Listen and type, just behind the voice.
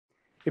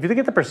if you look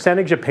at the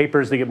percentage of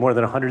papers that get more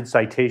than 100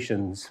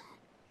 citations,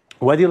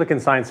 whether you look in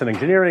science and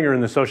engineering or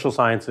in the social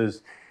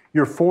sciences,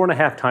 you're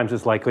 4.5 times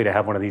as likely to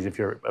have one of these if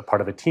you're a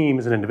part of a team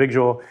as an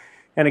individual.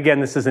 And again,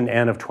 this is an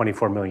N of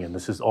 24 million.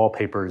 This is all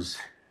papers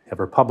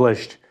ever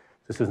published.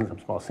 This isn't some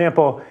small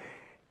sample.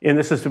 And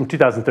this is from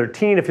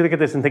 2013. If you look at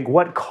this and think,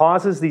 what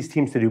causes these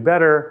teams to do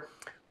better?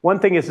 One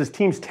thing is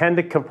teams tend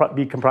to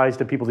be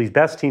comprised of people, these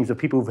best teams, of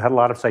people who've had a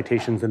lot of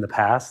citations in the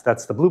past.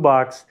 That's the blue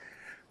box.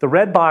 The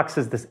red box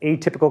is this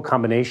atypical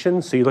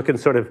combination. So you look at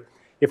sort of,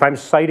 if I'm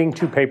citing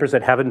two papers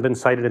that haven't been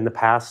cited in the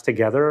past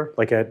together,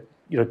 like a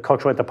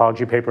cultural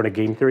anthropology paper and a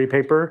game theory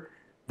paper,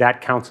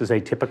 that counts as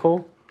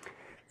atypical.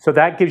 So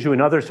that gives you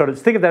another sort of,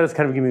 think of that as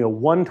kind of giving you a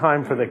 1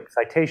 time for the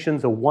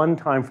citations, a 1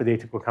 time for the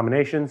atypical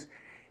combinations.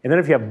 And then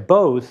if you have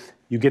both,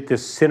 you get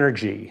this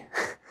synergy,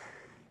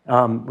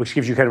 which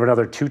gives you kind of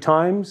another 2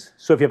 times.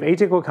 So if you have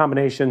atypical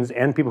combinations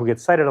and people who get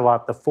cited a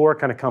lot, the 4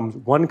 kind of comes,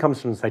 1 comes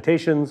from the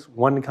citations,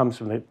 1 comes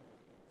from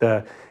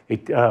the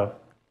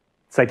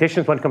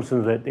citations, 1 comes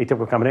from the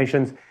atypical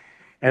combinations,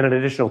 and an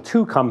additional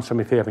 2 comes from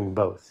if you're having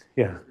both.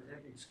 Yeah. Would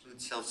that exclude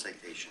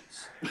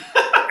self-citations?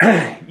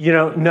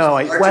 No.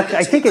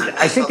 I think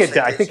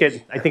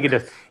it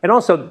does. And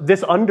also,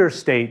 this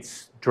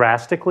understates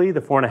drastically,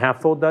 the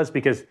 4.5-fold does,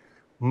 because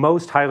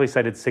most highly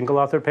cited single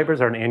author papers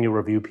are in annual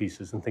review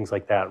pieces and things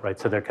like that, right?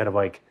 So they're kind of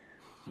like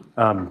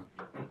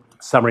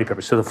summary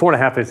papers. So the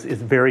 4.5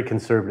 is very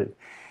conservative.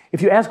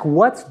 If you ask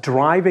what's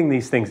driving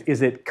these things,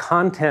 is it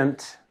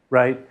content,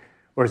 right?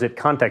 Or is it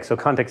context? So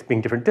context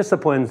being different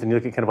disciplines, and you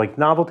look at kind of like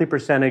novelty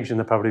percentage and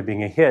the probability of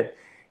being a hit.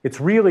 It's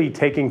really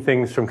taking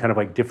things from kind of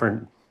like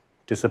different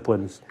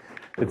disciplines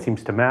that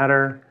seems to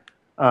matter.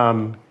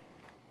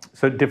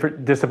 So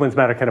different disciplines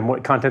matter, kind of more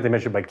content they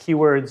measure by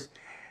keywords.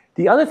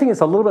 The other thing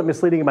that's a little bit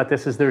misleading about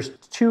this is there's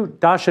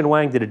Dash and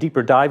Wang did a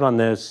deeper dive on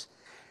this.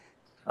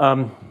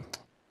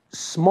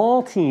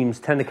 Small teams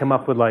tend to come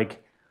up with like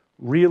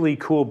really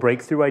cool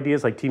breakthrough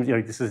ideas, like teams,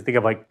 this is, think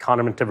of like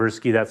Kahneman,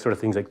 Tversky, that sort of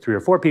things, like 3 or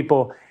 4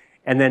 people.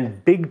 And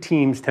then big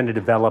teams tend to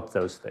develop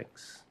those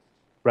things,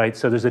 right?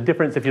 So there's a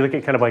difference if you look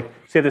at kind of like,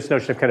 say this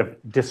notion of kind of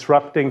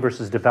disrupting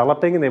versus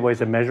developing, and they have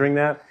ways of measuring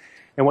that.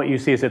 And what you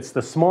see is it's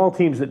the small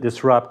teams that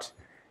disrupt,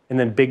 and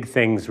then big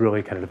things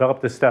really kind of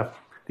develop this stuff.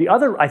 The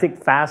other, I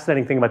think,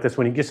 fascinating thing about this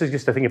one, just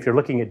a thing, if you're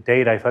looking at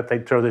data, I thought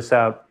they'd throw this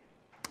out.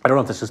 I don't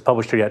know if this is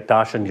published here yet.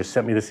 Dashan just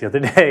sent me this the other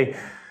day.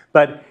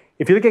 But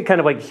if you look at kind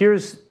of like,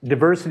 here's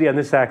diversity on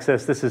this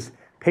axis. This is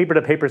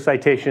paper-to-paper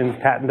citations,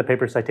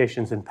 patent-to-paper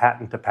citations, and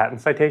patent-to-patent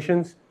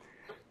citations.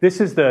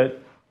 This is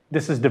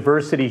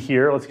diversity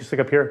here. Let's just look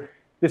up here.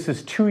 This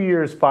is 2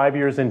 years, 5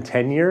 years, and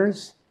 10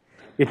 years.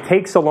 It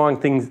takes a while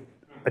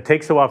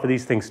for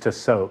these things to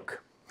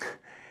soak.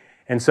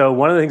 And so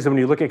one of the things when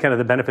you look at kind of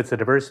the benefits of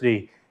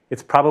diversity,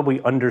 it's probably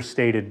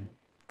understated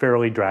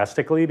fairly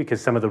drastically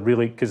because some of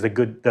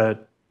the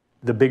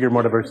the bigger,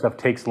 more diverse stuff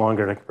takes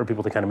longer for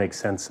people to kind of make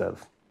sense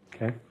of.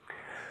 Okay.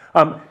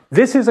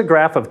 This is a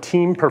graph of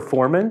team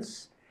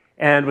performance.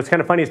 And what's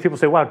kind of funny is people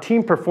say, wow,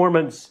 team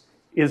performance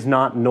is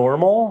not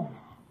normal,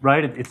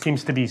 right? It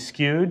seems to be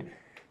skewed.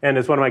 And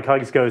as one of my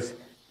colleagues goes,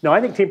 no,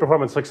 I think team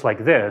performance looks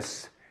like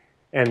this.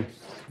 And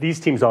these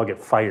teams all get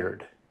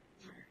fired,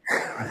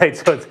 right?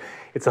 So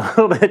it's a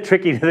little bit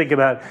tricky to think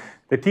about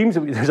the teams.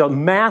 There's a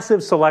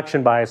massive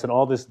selection bias in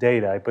all this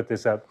data. I put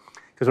this up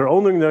because we're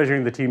only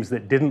measuring the teams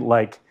that didn't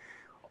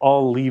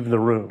all leave the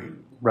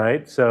room,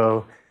 right?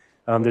 So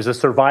there's a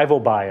survival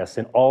bias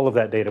in all of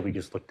that data we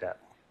just looked at,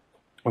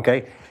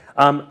 okay?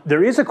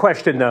 There is a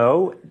question,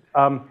 though.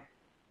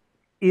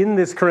 In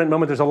this current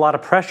moment, there's a lot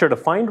of pressure to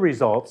find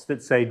results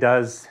that say,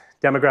 does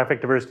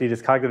demographic diversity,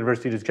 does cognitive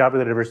diversity, does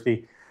job-related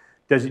diversity,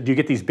 do you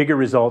get these bigger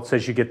results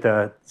as you get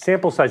the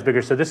sample size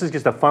bigger? So this is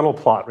just a funnel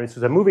plot, right? So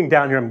as I'm moving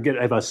down here,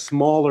 I have a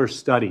smaller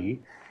study.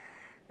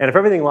 And if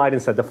everything lied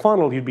inside the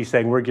funnel, you'd be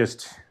saying we're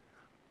just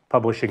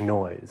publishing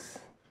noise,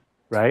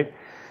 right?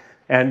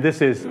 And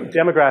this is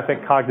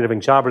demographic, cognitive, and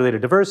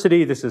job-related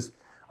diversity. This is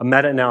a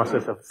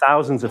meta-analysis of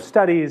thousands of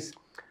studies.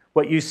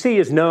 What you see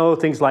is no,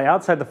 things lie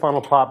outside the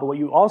funnel plot, but what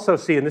you also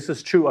see, and this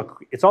is true,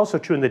 it's also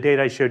true in the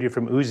data I showed you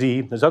from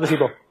Uzi, there's other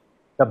people,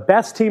 the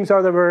best teams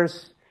are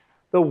diverse,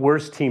 the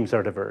worst teams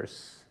are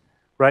diverse,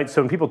 right?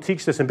 So when people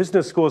teach this in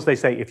business schools, they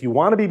say, if you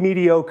want to be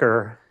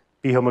mediocre,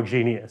 be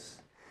homogeneous.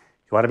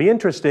 If you want to be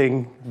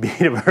interesting, be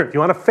diverse. If you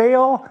want to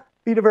fail,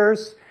 be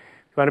diverse. If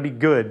you want to be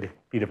good,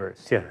 be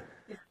diverse, yeah.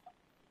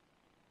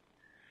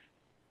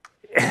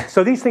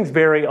 So these things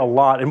vary a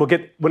lot, and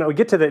when we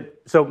get to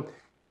so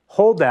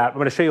hold that, I'm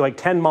going to show you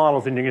 10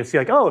 models, and you're going to see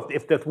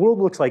if the world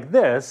looks like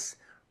this,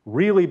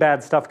 really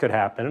bad stuff could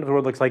happen. And if the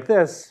world looks like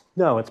this,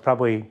 no, it's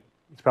probably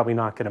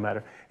not going to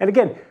matter. And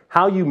again,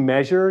 how you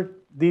measure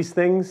these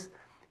things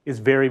is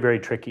very, very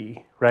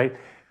tricky, right?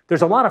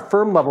 There's a lot of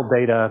firm level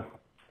data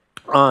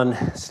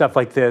on stuff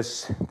like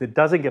this that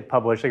doesn't get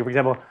published. Like, for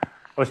example,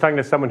 I was talking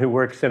to someone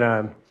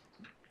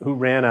who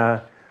ran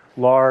a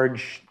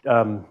large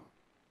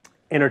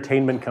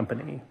entertainment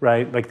company,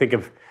 right? Like think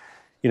of,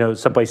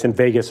 someplace in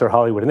Vegas or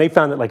Hollywood. And they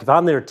found that if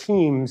on their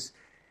teams,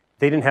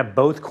 they didn't have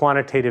both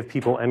quantitative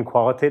people and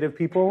qualitative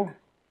people,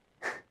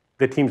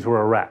 the teams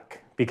were a wreck.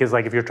 Because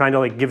like if you're trying to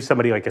like give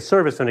somebody like a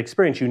service and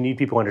experience, you need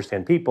people who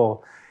understand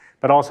people,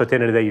 but also at the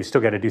end of the day, you still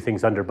got to do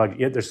things under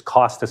budget. There's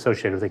cost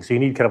associated with things. So you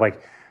need kind of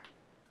like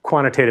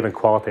quantitative and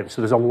qualitative.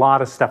 So there's a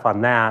lot of stuff on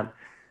that,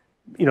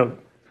 you know,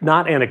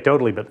 not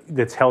anecdotally, but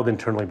that's held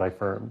internally by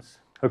firms.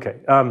 Okay.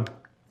 I don't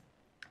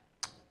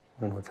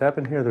know what's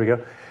happened here. There we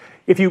go.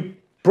 If you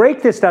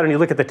break this down and you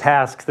look at the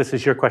tasks, this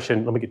is your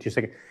question. Let me get to you a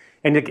second.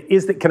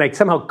 And can I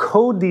somehow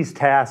code these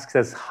tasks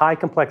as high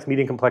complex,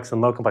 medium complex,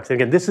 and low complex?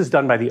 And again, this is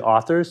done by the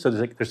authors, so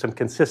there's some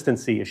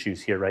consistency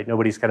issues here, right?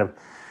 Nobody's kind of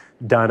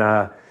done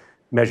a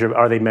measure,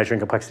 are they measuring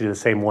complexity the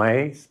same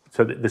way?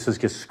 So this is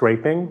just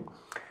scraping.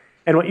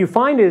 And what you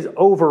find is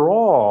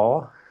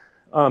overall,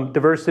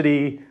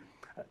 diversity,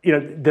 you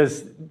know,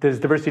 does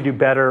diversity do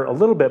better a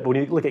little bit? But when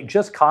you look at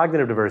just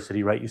cognitive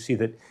diversity, right, you see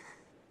that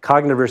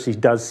cognitive diversity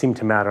does seem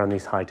to matter on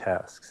these high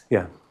tasks.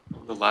 Yeah.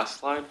 The last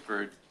slide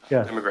for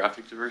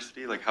demographic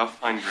diversity, like how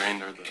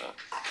fine-grained are the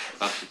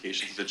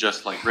classifications? Is it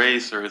just like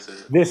race, or is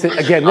it? This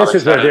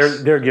is where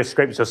they're just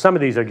scraping. So some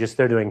of these are just,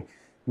 they're doing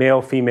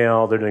male,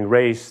 female, they're doing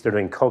race, they're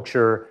doing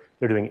culture,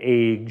 they're doing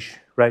age,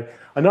 right?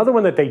 Another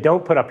one that they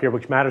don't put up here,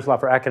 which matters a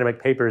lot for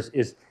academic papers,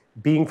 is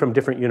being from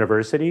different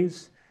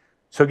universities.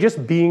 So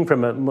just being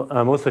from,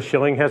 Melissa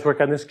Schilling has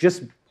work on this,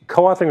 just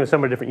co-authoring with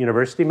some of a different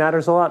university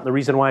matters a lot. And the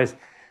reason why is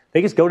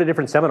they just go to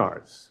different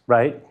seminars,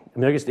 right?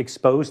 And they're just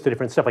exposed to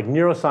different stuff. Like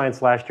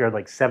neuroscience last year had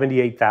like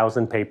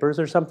 78,000 papers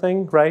or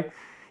something, right?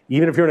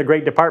 Even if you're in a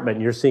great department,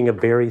 you're seeing a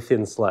very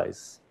thin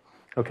slice.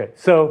 Okay,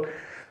 so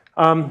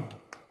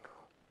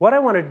what I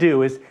want to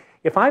do is,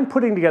 if I'm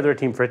putting together a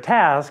team for a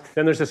task,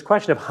 then there's this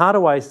question of how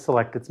do I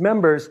select its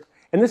members?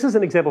 And this is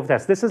an example of a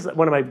task. This is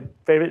one of my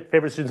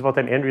favorite students of all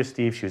time, Andrea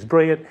Steve. She was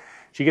brilliant.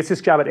 She gets this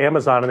job at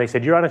Amazon, and they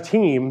said, you're on a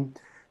team.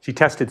 She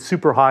tested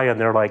super high on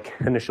their like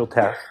initial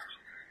test.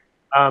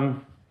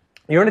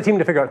 You're on a team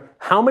to figure out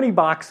how many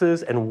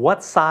boxes and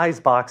what size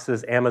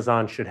boxes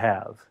Amazon should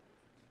have,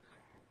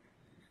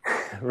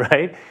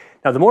 right?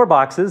 Now, the more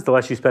boxes, the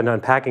less you spend on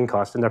packing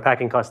costs, and their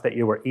packing costs that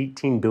year were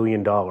 $18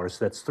 billion. So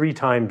that's 3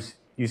 times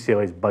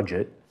UCLA's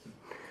budget.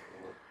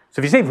 So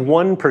if you save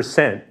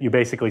 1%, you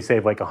basically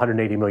save like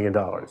 $180 million,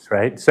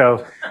 right?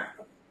 So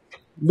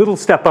little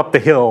step up the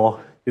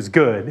hill is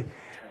good.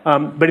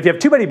 But if you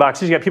have too many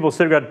boxes, you got people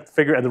sitting around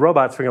and the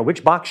robots figuring out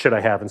which box should I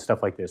have and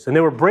stuff like this. And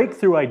there were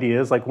breakthrough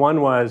ideas. Like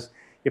one was,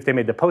 if they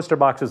made the poster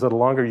boxes a little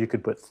longer, you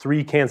could put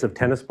 3 cans of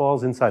tennis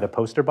balls inside a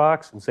poster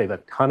box and save a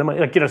ton of money.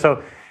 Like, you know,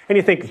 so, and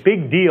you think,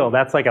 big deal,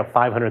 that's like a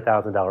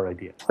 $500,000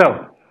 idea.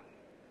 So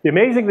the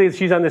amazing thing is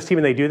she's on this team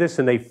and they do this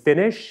and they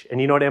finish.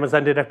 And you know what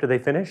Amazon did after they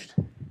finished?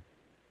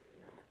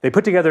 They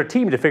put together a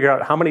team to figure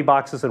out how many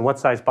boxes and what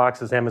size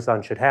boxes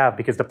Amazon should have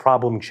because the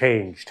problem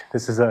changed.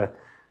 This is a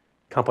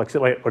complex.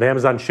 What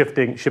Amazon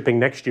shipping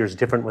next year is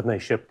different when they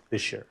shipped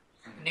this year.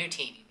 New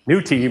team.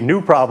 New team,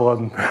 new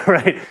problem,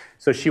 right?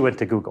 So she went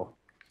to Google.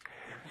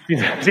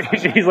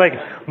 She's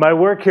like, my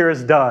work here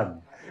is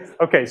done.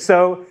 Okay,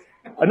 so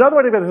another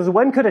one about this is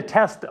when could a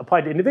test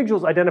applied to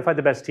individuals identify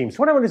the best teams? So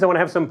what I want to do is I want to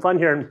have some fun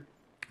here. And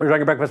we're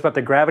talking about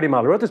the gravity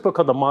model. I wrote this book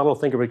called The Model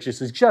Thinker, which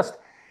is just,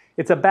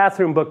 it's a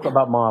bathroom book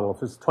about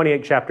models. It's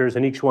 28 chapters,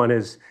 and each one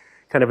is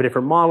kind of a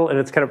different model, and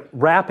it's kind of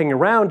wrapping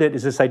around it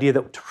is this idea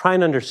that to try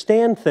and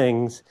understand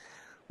things,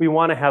 we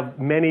want to have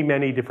many,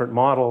 many different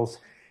models.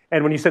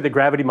 And when you said the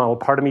gravity model,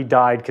 part of me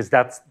died because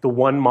that's the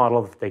one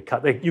model that they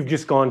cut. You've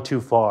just gone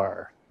too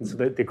far. And so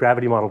the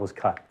gravity model was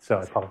cut. So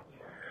I apologize.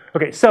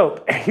 Okay,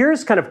 so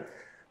here's kind of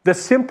the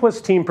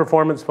simplest team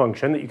performance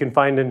function that you can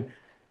find in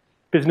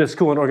business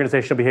school and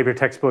organizational behavior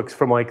textbooks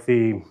from like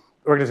the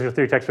organizational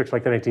theory textbooks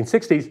like the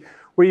 1960s,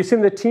 where you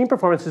assume that team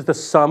performance is the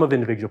sum of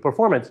individual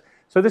performance.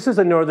 So this is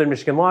a northern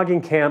Michigan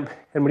logging camp,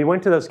 and when you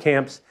went to those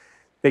camps,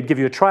 they'd give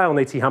you a trial and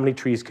they'd see how many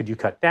trees could you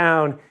cut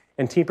down,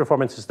 and team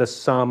performance is the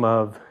sum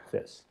of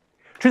this.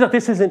 Turns out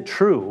this isn't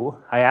true.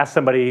 I asked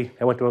somebody,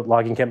 I went to a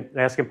logging camp,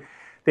 and I asked them,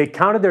 they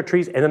counted their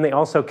trees, and then they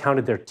also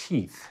counted their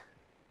teeth.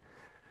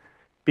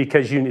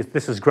 Because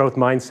this is growth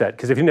mindset,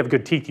 because if you didn't have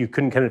good teeth, you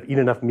couldn't kind of eat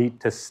enough meat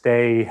to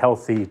stay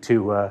healthy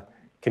to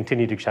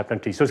continue to chop down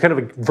teeth. So it's kind of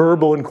a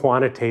verbal and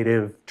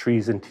quantitative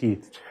trees and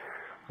teeth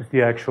with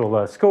the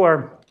actual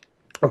score.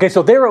 Okay,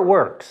 so there it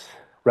works,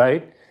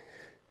 right?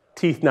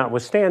 Teeth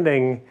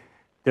notwithstanding,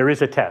 there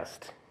is a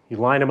test. You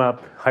line them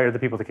up, hire the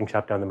people that can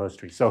chop down the most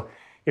trees. So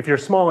if you're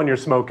small and you're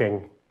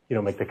smoking, you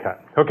don't make the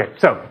cut. Okay,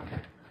 so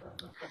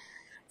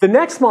the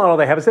next model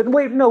they have is that,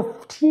 wait, no,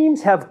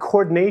 teams have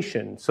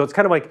coordination. So it's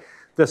kind of like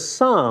the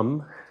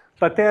sum,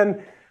 but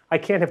then I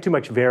can't have too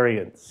much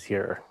variance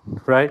here,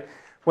 right?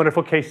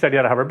 Wonderful case study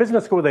out of Harvard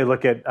Business School. They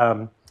look at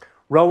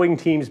rowing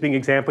teams being an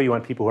example. You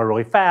want people who are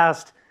really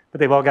fast, but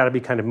they've all got to be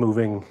kind of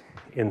moving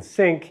in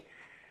sync.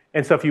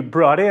 And so if you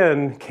brought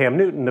in Cam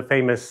Newton, the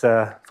famous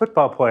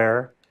football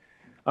player,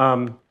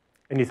 and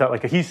you thought,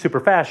 like, he's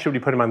super fast, should we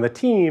put him on the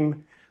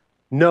team?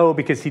 No,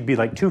 because he'd be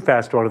like too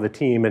fast to order the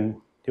team, and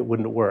it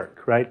wouldn't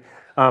work, right?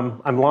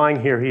 I'm lying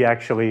here. He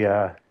actually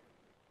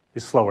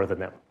is slower than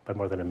them by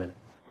more than a minute.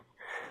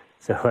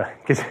 So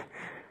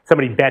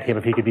somebody bet him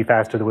if he could be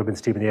faster than the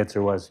women's team, and the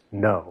answer was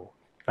no,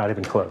 not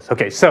even close.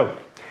 Okay, so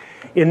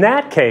in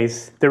that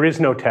case, there is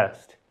no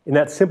test. In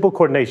that simple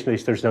coordination, at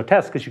least there's no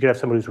test because you could have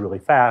someone who's really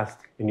fast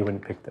and you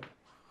wouldn't pick them.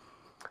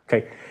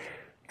 Okay,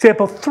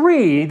 example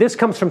 3, this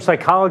comes from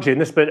psychology,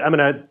 and this, but I'm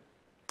going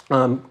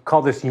to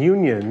call this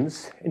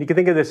unions. And you can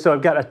think of this, so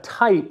I've got a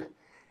type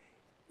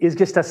is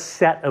just a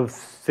set of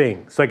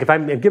things. So like if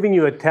I'm giving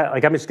you a test,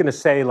 like I'm just going to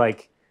say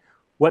like,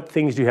 what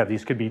things do you have?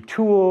 These could be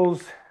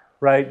tools,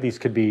 right? These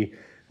could be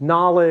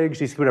knowledge,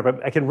 these could be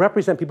whatever. I can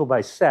represent people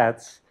by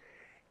sets,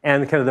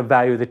 and kind of the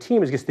value of the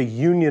team is just the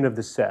union of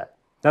the set.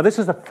 Now this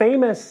is a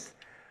famous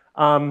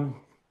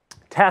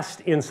test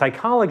in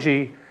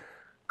psychology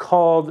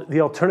called the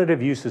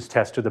alternative uses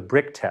test, or the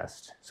brick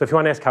test. So if you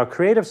want to ask how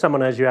creative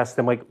someone is, you ask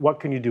them like,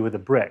 what can you do with a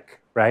brick,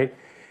 right?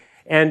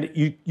 And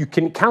you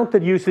can count the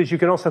uses, you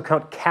can also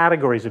count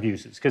categories of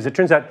uses, because it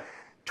turns out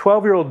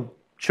 12-year-old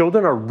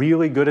children are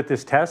really good at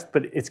this test,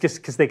 but it's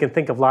just because they can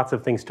think of lots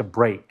of things to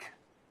break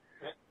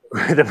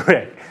with a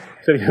brick.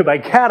 So by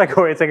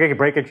category, it's like I can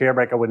break a chair,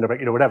 break a window,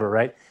 break, whatever,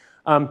 right?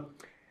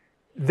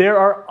 There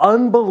are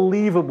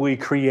unbelievably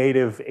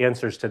creative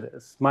answers to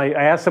this. I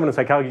asked someone in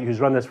psychology who's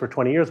run this for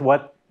 20 years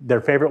what their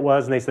favorite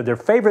was, and they said their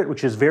favorite,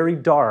 which is very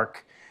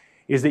dark,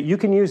 is that you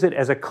can use it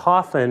as a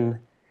coffin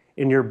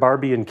in your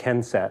Barbie and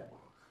Ken set.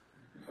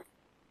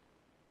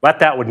 Let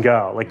that one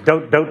go. Like,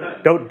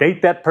 don't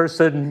date that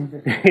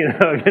person.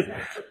 Just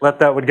let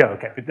that one go.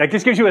 Okay, that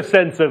just gives you a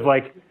sense of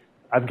like,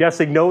 I'm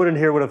guessing no one in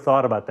here would have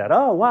thought about that.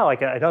 Oh wow,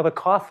 like I have a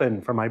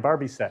coffin for my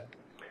Barbie set.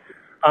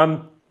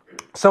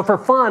 So for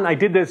fun, I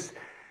did this.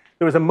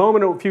 There was a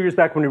moment a few years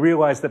back when we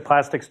realized that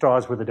plastic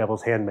straws were the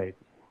devil's handmaid,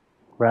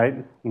 right?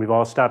 And we've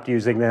all stopped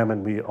using them,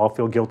 and we all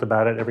feel guilt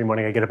about it. Every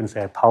morning I get up and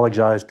say, I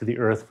apologize to the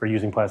earth for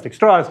using plastic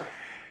straws.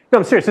 No,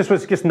 I'm serious. This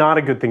was just not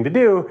a good thing to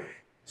do.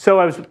 So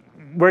I was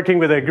working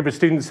with a group of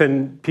students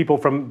and people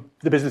from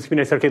the business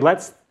community. I said, okay,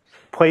 let's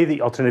play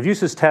the alternative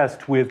uses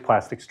test with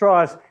plastic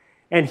straws,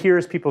 and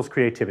here's people's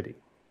creativity.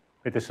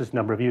 Right, this is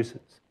number of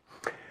uses.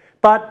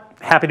 But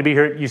happy to be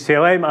here at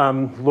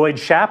UCLA. Lloyd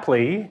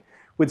Shapley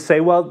would say,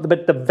 well,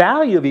 but the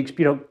value of each,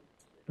 the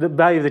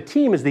value of the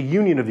team is the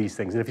union of these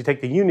things. And if you take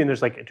the union,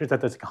 there's like, it turns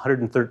out there's like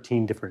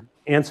 113 different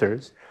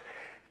answers.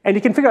 And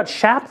you can figure out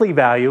Shapley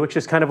value, which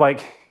is kind of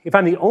like, if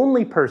I'm the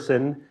only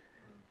person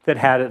that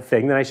had a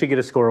thing, then I should get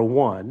a score of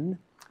 1.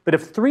 But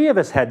if 3 of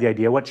us had the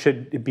idea, what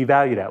should it be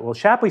valued at? Well,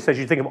 Shapley says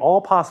you think of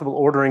all possible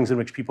orderings in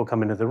which people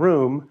come into the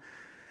room.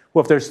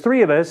 Well, if there's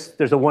 3 of us,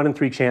 there's a 1 in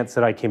 3 chance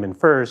that I came in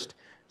first.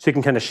 So you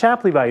can kind of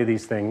Shapley value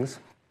these things.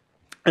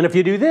 And if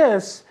you do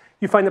this,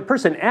 you find that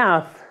person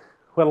F,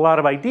 who had a lot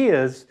of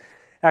ideas,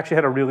 actually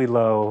had a really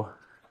low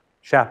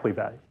Shapley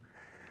value.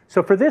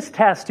 So for this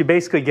test, you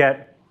basically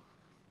get,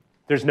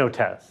 there's no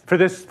test. For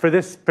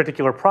this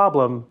particular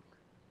problem,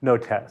 no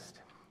test.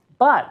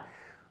 But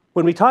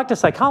when we talked to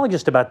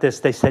psychologists about this,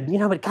 they said,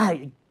 but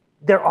guy,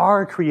 there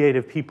are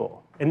creative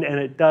people. And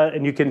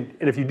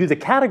if you do the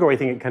category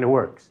thing, it kind of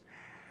works.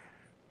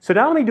 So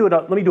now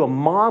let me do a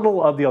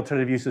model of the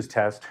alternative uses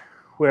test,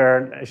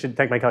 where I should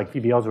thank my colleague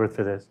Phoebe Ellsworth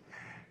for this,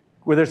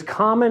 where there's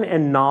common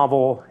and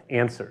novel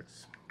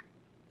answers.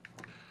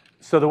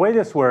 So the way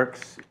this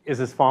works is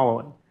as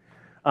following.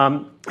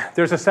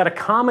 There's a set of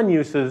common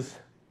uses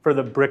for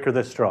the brick or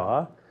the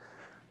straw,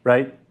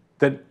 right,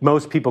 that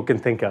most people can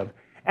think of.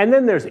 And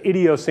then there's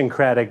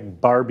idiosyncratic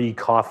Barbie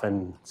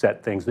coffin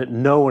set things that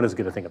no one is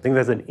going to think of. Think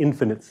that's an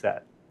infinite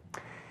set.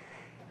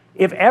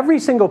 If every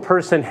single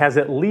person has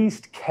at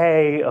least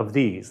k of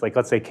these, like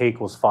let's say k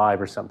equals 5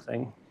 or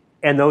something,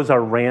 and those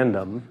are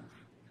random,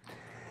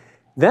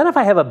 then if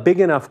I have a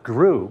big enough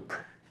group,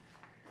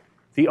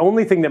 the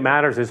only thing that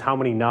matters is how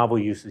many novel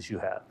uses you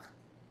have.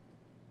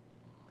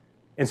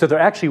 And so there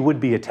actually would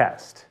be a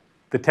test.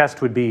 The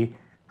test would be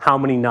how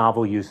many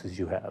novel uses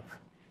you have,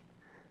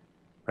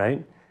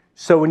 right?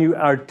 So when you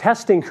are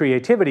testing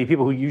creativity,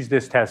 people who use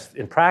this test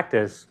in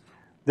practice,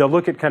 they'll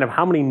look at kind of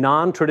how many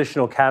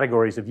non-traditional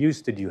categories of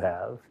use did you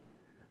have,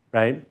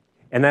 right?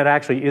 And that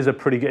actually is a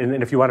pretty good,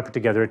 and if you want to put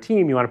together a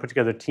team, you want to put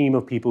together a team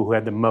of people who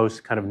had the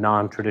most kind of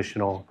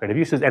non-traditional creative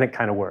uses, and it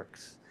kind of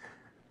works,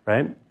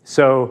 right?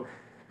 So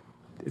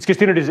it's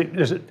just,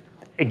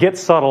 it gets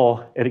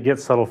subtle, and it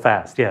gets subtle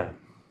fast, yeah.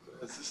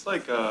 Is this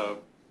like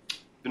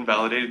been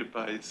validated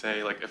by,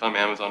 say, like if I'm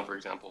Amazon, for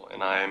example,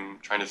 and I'm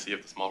trying to see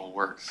if this model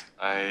works,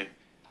 I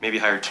maybe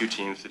hire 2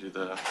 teams to do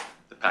the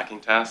packing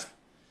task,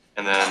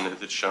 and then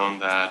is it shown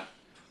that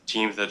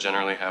teams that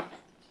generally have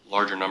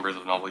larger numbers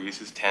of novel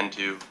uses tend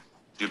to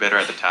do better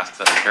at the tasks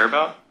that I care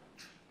about?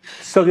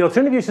 So the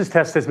alternative uses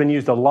test has been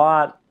used a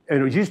lot, and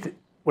it was used,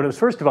 when it was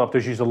first developed, it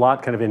was used a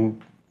lot kind of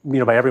in,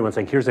 by everyone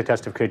saying, here's a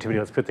test of creativity,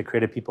 let's put the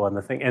creative people on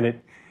the thing. And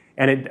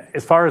it,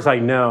 as far as I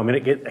know,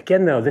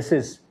 again though, this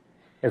is,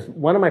 as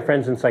one of my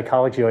friends in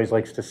psychology always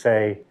likes to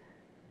say,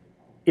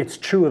 it's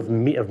true of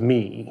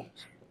me.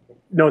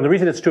 No, and the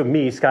reason it's true of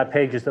me, Scott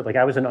Page, is that like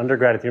I was an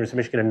undergrad at the University of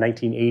Michigan in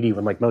 1980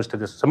 when like most of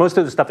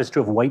this stuff is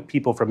true of white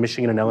people from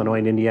Michigan and Illinois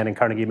and Indiana and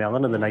Carnegie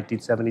Mellon in the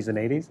 1970s and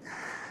 80s.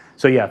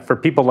 So yeah, for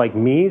people like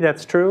me,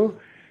 that's true.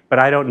 But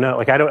I don't know.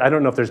 Like I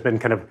don't know if there's been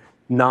kind of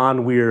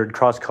non-weird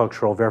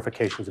cross-cultural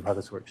verifications of how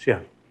this works.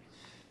 Yeah.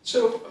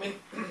 So, I mean,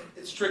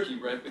 it's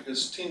tricky, right?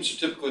 Because teams are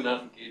typically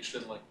not engaged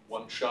in like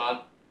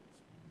one-shot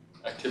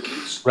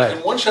activities. Right.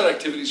 In one-shot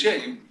activities, yeah,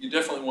 you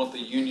definitely want the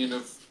union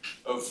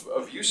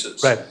of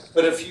uses. Right.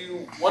 But if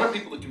you wanted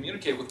people to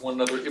communicate with one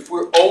another, if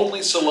we're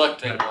only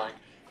selecting like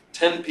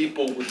 10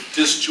 people with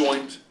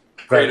disjoint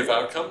creative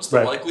outcomes,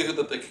 the likelihood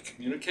that they could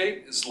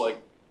communicate is like,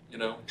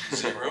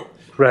 zero.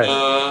 Right.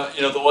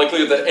 The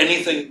likelihood that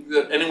anything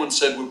that anyone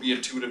said would be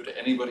intuitive to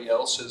anybody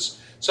else is.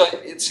 So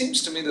it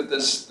seems to me that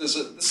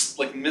this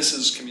like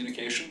misses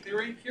communication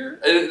theory here.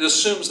 It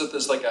assumes that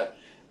there's like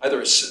either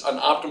an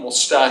optimal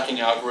stacking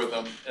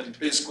algorithm and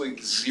basically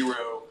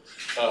zero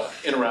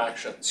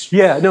interactions.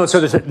 Yeah, no, so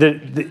there's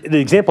the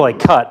example I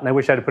cut, and I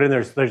wish I had put in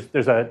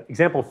there's an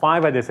example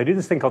 5 of this. I do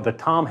this thing called the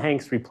Tom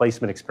Hanks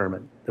replacement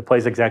experiment that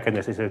plays exactly on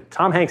this. They said,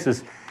 Tom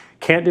Hanks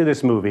can't do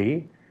this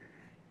movie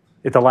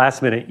at the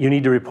last minute. You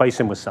need to replace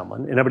him with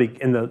someone. And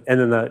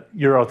then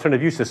your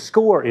alternative uses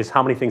score is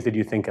how many things did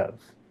you think of,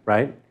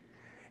 right?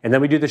 And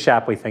then we do the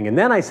Shapley thing. And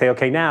then I say,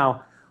 okay,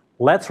 now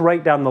let's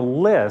write down the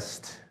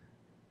list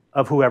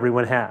of who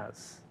everyone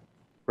has,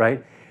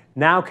 right?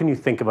 Now can you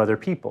think of other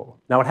people?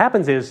 Now what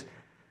happens is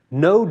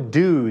no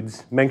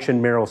dudes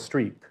mention Meryl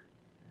Streep.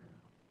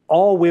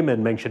 All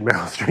women mention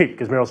Meryl Streep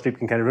because Meryl Streep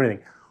can kind of do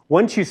anything.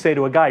 Once you say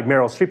to a guy,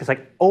 Meryl Streep, it's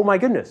like, oh my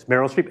goodness,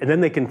 Meryl Streep. And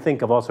then they can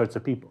think of all sorts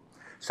of people.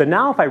 So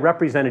now if I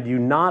represented you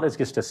not as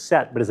just a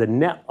set, but as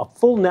a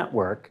full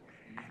network,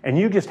 and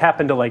you just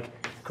happen to like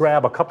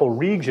grab a couple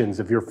regions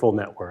of your full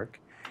network,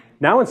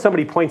 now when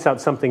somebody points out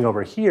something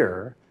over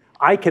here,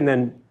 I can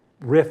then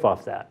riff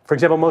off that. For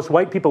example, most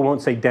white people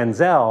won't say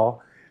Denzel,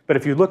 but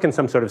if you look in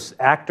some sort of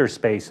actor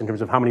space in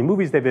terms of how many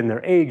movies they've been,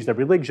 their age, their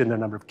religion, their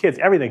number of kids,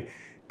 everything,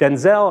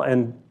 Denzel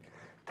and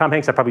Tom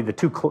Hanks are probably the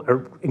two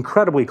are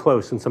incredibly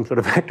close in some sort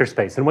of actor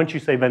space. And once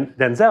you say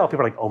Denzel, people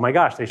are like, oh my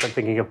gosh, they start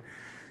thinking of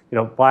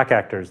black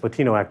actors,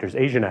 Latino actors,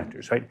 Asian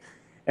actors, right?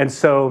 And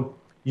so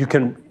you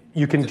can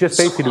just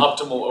basically do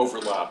optimal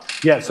overlap.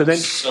 Yeah, so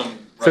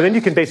then you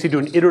can basically do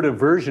an iterative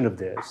version of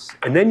this,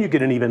 and then you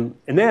get and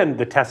then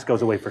the test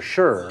goes away for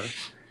sure,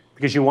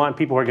 because you want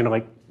people who are going to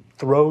like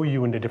throw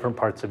you into different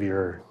parts of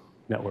your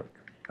network.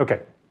 Okay,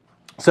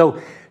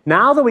 so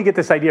now that we get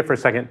this idea for a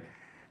second,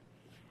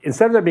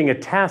 instead of there being a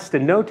test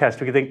and no test,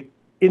 we can think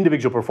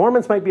individual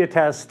performance might be a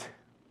test,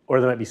 or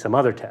there might be some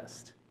other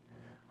test.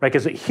 Right,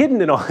 because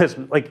hidden in all this,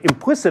 like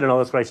implicit in all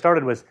this, what I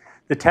started was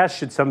the test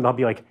should somehow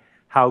be like,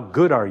 how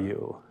good are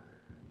you,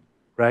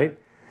 right?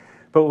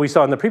 But what we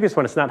saw in the previous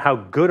one, it's not how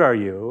good are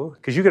you,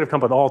 because you could have come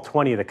up with all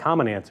 20 of the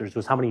common answers. It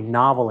was how many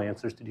novel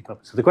answers did you come up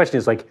with? So the question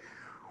is like,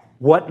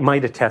 what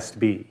might a test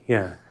be?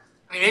 Yeah.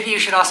 I mean, maybe you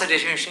should also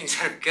differentiate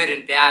sort of good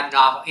and bad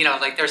novel.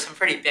 Like there's some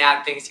pretty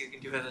bad things you can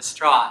do with a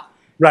straw.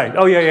 Right.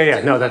 Oh yeah.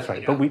 No, that's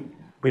right. But we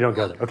don't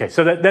go there. Okay.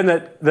 So then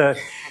the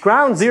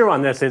ground zero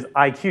on this is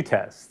IQ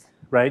test.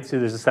 Right? So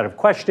there's a set of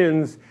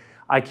questions.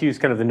 IQ is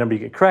kind of the number you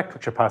get correct,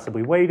 which are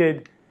possibly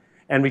weighted.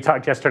 And we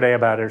talked yesterday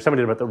about, or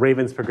somebody did about the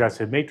Raven's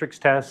progressive matrix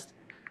test,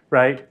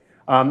 right?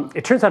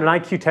 It turns out an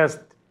IQ test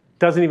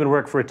doesn't even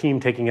work for a team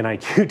taking an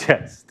IQ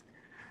test.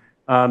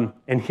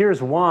 And here's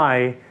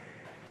why.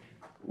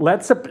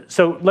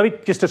 So let me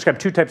just describe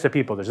 2 types of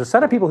people. There's a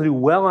set of people who do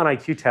well on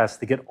IQ tests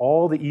that get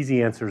all the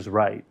easy answers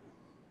right.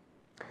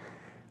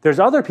 There's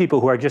other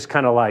people who are just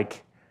kind of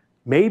like,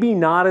 maybe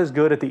not as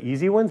good at the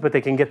easy ones, but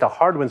they can get the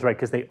hard ones right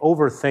because they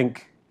overthink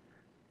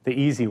the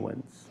easy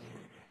ones.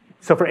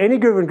 So for any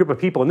given group of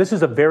people, and this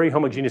is a very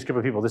homogeneous group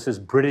of people, this is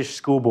British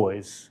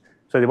schoolboys,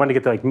 so they want to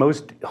get the like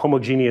most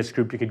homogeneous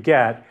group you could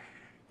get.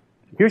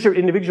 Here's your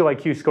individual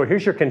IQ score.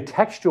 Here's your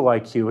contextual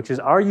IQ, which is,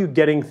 are you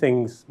getting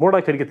things, more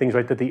likely to get things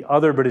right that the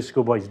other British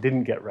schoolboys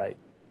didn't get right?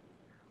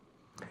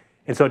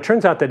 And so it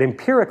turns out that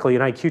empirically,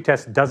 an IQ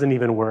test doesn't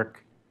even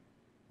work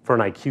for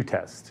an IQ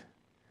test,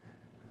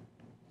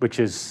 which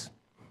is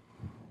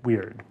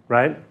weird,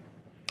 right?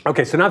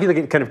 Okay, so now if you look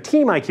at kind of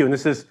team IQ, and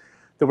this is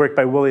the work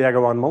by Willie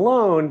Aggarwal and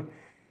Malone,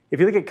 if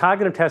you look at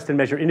cognitive tests and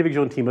measure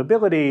individual and team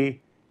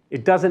ability,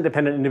 it doesn't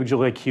depend on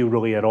individual IQ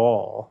really at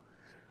all,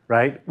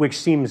 right? Which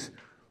seems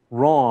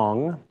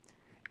wrong,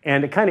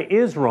 and it kind of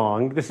is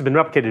wrong. This has been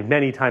replicated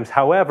many times.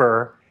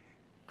 However,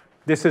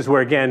 this is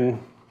where, again,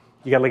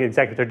 you gotta look at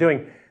exactly what they're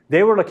doing.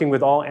 They were looking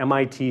with all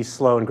MIT,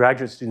 Sloan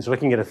graduate students,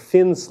 looking at a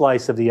thin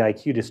slice of the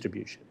IQ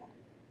distribution.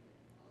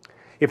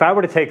 If I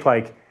were to take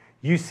like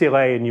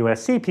UCLA and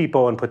USC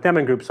people and put them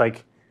in groups,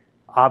 like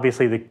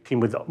obviously the team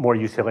with more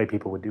UCLA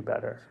people would do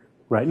better,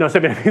 right? No, so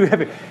we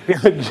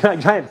have a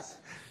giant,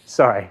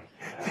 sorry.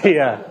 You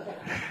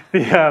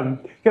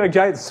have a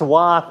giant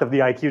swath of the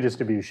IQ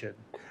distribution,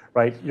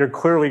 right? You're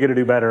clearly gonna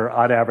do better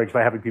on average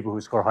by having people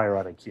who score higher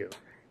on IQ.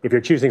 If you're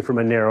choosing from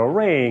a narrow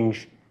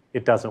range,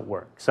 it doesn't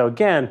work. So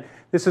again,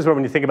 this is where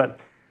when you think about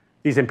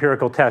these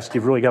empirical tests,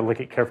 you've really got to look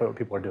at carefully what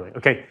people are doing.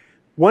 Okay,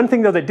 one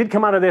thing though that did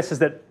come out of this is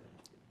that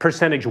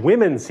percentage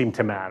women seem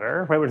to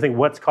matter, right? We're thinking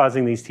what's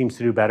causing these teams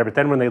to do better, but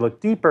then when they look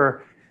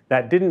deeper,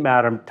 that didn't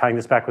matter. I'm tying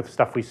this back with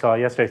stuff we saw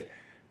yesterday.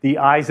 The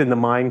eyes in the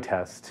mind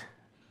test.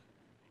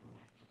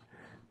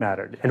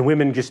 mattered. And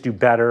women just do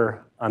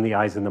better on the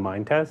eyes and the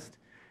mind test.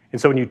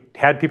 And so when you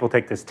had people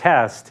take this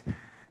test,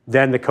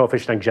 then the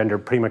coefficient on gender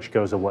pretty much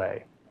goes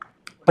away.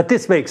 But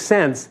this makes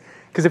sense,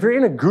 because if you're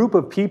in a group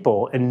of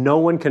people and no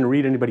one can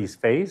read anybody's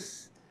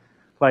face,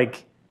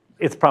 like,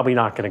 it's probably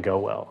not going to go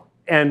well.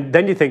 And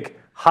then you think,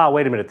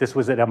 wait a minute, this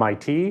was at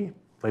MIT.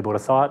 Labor would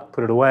have thought,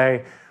 put it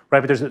away, right?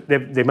 But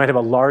they might have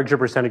a larger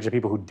percentage of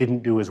people who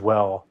didn't do as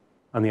well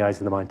on the eyes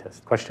and the mind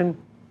test. Question?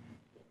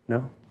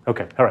 No?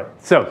 Okay, all right.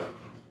 So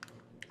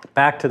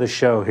back to the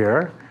show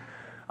here.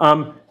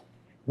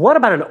 What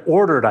about an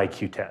ordered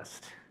IQ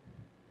test?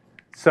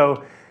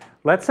 So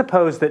let's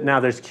suppose that now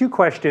there's Q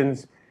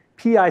questions,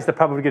 PI is the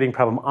probability of getting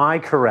problem I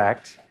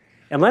correct,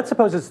 and let's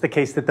suppose it's the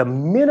case that the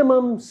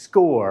minimum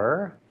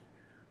score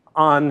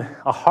on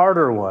a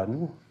harder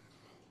one,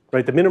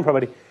 right, the minimum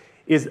probability,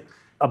 is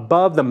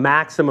above the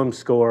maximum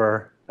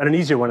score, on an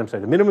easier one, I'm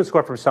sorry, the minimum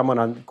score for someone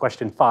on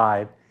question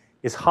 5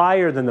 is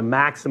higher than the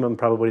maximum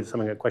probability that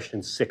someone got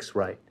question 6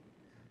 right.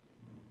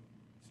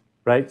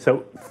 Right?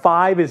 So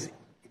 5 is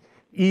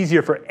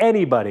easier for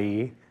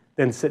anybody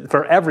than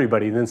for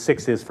everybody than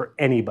 6 is for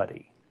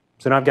anybody.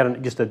 So now I've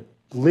got just a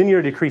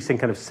linear decreasing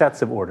kind of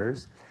sets of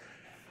orders.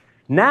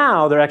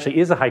 Now there actually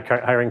is a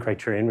hiring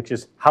criterion, which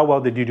is how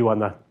well did you do on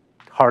the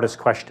hardest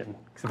question.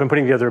 Because if I'm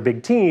putting together a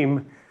big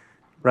team,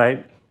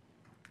 right,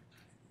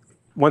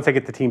 once I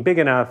get the team big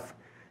enough,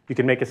 you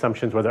can make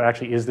assumptions where there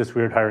actually is this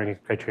weird hiring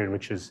criterion,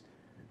 which is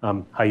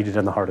how you did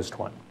on the hardest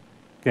one.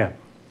 Yeah?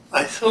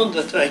 I thought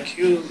that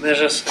IQ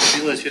measures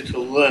ability to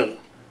learn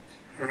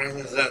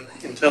rather than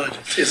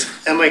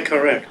intelligence. Am I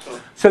correct?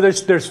 So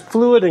there's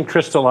fluid and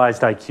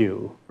crystallized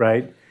IQ,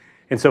 right?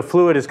 And so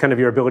fluid is kind of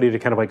your ability to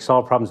kind of like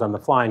solve problems on the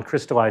fly, and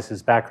crystallized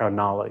is background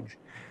knowledge.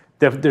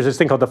 There's this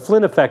thing called the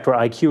Flynn effect where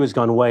IQ has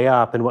gone way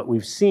up, and what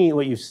we've seen,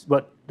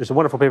 there's a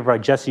wonderful paper by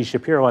Jesse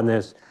Shapiro on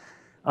this.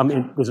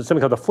 There's something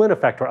called the Flynn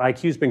effect where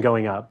IQ's been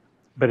going up,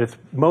 but it's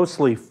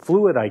mostly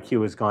fluid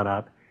IQ has gone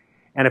up.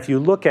 And if you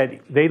look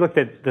at, they looked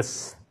at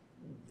this,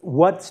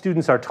 what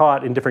students are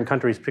taught in different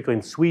countries, particularly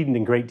in Sweden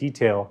in great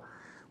detail,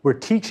 we're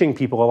teaching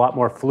people a lot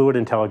more fluid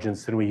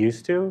intelligence than we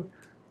used to.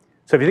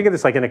 So if you think of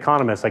this like an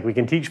economist, like we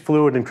can teach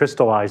fluid and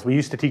crystallized. We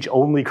used to teach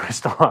only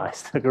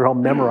crystallized. Like we're all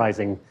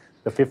memorizing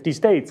the 50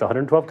 states,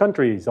 112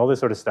 countries, all this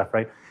sort of stuff,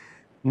 right?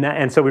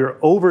 And so we were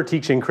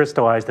over-teaching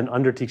crystallized and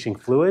under-teaching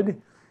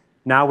fluid.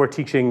 Now we're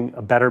teaching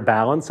a better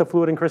balance of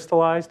fluid and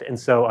crystallized, and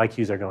so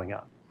IQs are going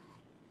up.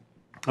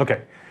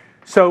 Okay,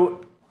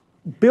 so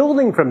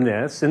building from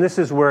this, and this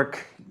is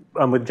work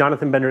with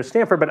Jonathan Bender at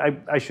Stanford, but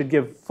I should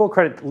give full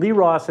credit to Lee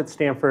Ross at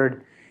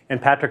Stanford and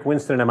Patrick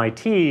Winston at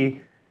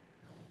MIT,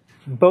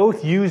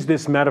 both use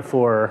this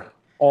metaphor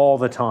all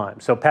the time.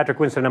 So Patrick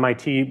Winston at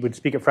MIT would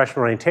speak at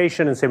freshman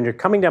orientation and say, when you're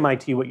coming to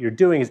MIT, what you're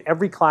doing is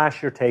every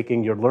class you're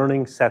taking, you're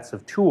learning sets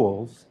of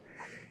tools.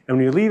 And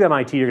when you leave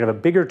MIT, you're going to have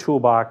a bigger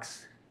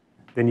toolbox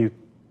than you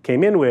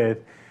came in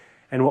with.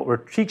 And what we're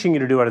teaching you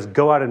to do is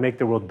go out and make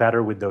the world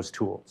better with those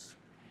tools.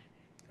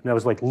 And that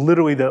was like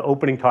literally the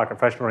opening talk at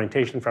freshman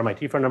orientation for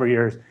MIT for a number of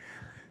years.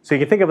 So you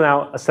can think of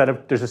now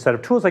there's a set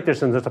of tools like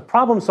this, and there's a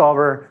problem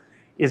solver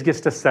is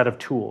just a set of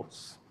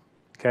tools.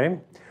 Okay?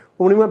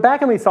 Well, when we went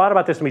back and we thought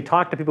about this and we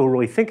talked to people who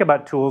really think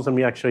about tools, and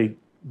we actually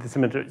did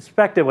some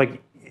perspective,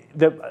 like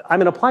I'm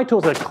going to apply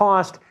tools at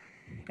cost,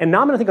 and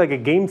now I'm going to think like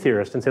a game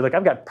theorist and say, like,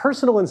 I've got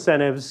personal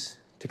incentives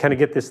to kind of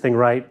get this thing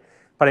right,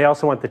 but I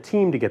also want the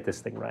team to get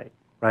this thing right,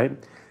 right?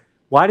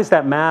 Why does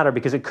that matter?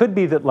 Because it could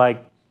be that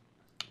like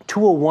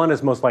tool 1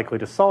 is most likely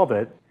to solve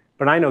it,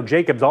 but I know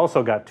Jacob's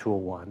also got tool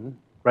 1,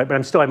 right?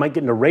 But I might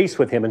get in a race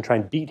with him and try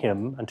and beat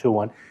him on tool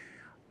 1.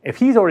 If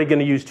he's already going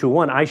to use tool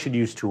 1, I should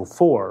use tool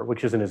 4,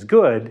 which isn't as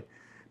good,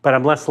 but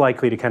I'm less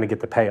likely to kind of get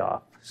the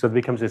payoff. So it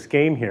becomes this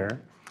game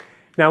here.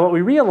 Now, what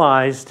we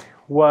realized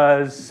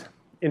was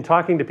in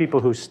talking to people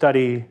who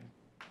study,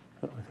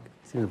 I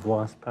seem to have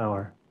lost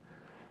power.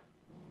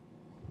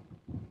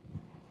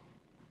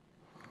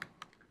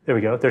 There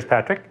we go. There's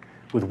Patrick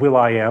with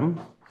will.i.am.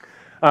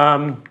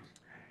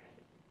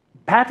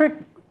 Patrick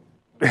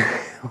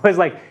was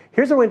like,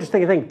 here's a really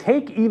interesting thing.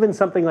 Take even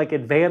something like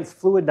advanced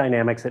fluid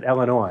dynamics at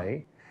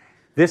Illinois.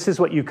 This is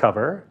what you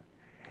cover.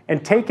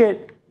 And take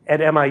it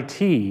at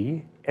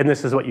MIT, and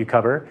this is what you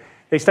cover.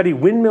 They study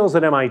windmills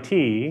at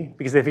MIT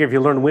because they figure if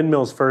you learn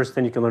windmills first,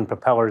 then you can learn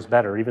propellers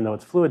better, even though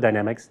it's fluid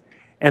dynamics.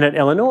 And at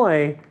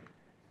Illinois,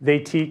 they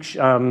teach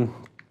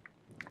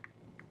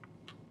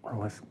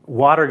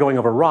water going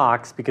over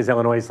rocks because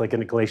Illinois is like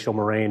in a glacial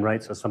moraine,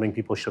 right? So something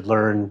people should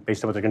learn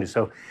based on what they're going to do.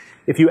 So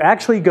if you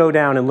actually go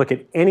down and look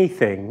at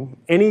anything,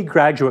 any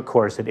graduate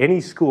course at any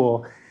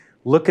school,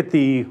 look at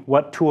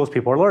what tools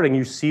people are learning,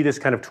 you see this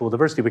kind of tool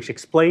diversity, which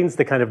explains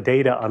the kind of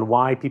data on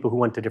why people who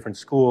went to different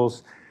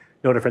schools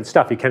know different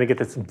stuff. You kind of get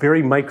this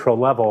very micro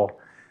level.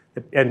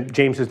 And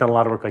James has done a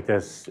lot of work like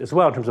this as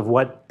well in terms of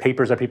what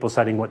papers are people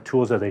citing, what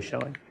tools are they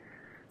showing.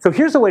 So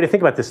here's a way to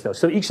think about this, though.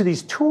 So each of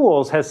these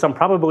tools has some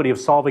probability of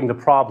solving the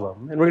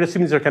problem. And we're going to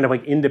assume these are kind of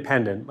like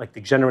independent, like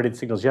the generated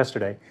signals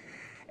yesterday.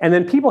 And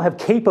then people have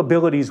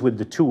capabilities with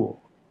the tool.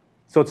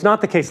 So it's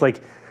not the case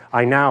like,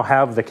 I now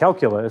have the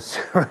calculus,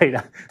 right?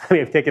 I may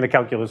have taken a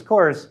calculus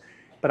course,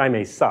 but I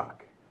may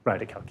suck,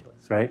 right, at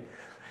calculus, right?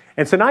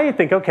 And so now you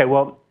think, okay,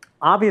 well,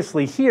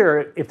 obviously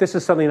here, if this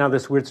is something now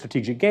this weird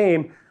strategic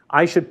game,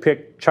 I should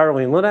pick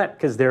Charlie and Lynette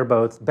because they're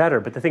both better.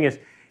 But the thing is,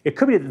 it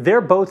could be that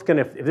they're both going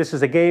to, if this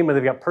is a game where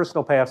they've got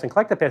personal payoffs and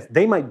collective payoffs,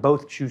 they might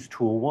both choose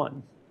tool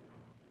 1,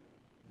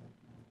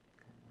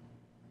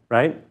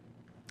 right?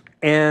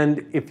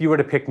 And if you were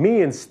to pick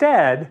me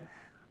instead,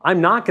 I'm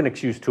not going to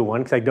choose tool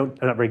 1 because I'm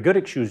not very good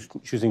at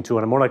choosing tool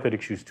 1. I'm more likely to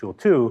choose tool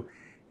 2.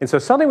 And so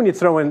suddenly when you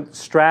throw in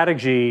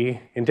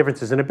strategy and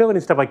differences in ability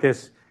and stuff like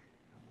this,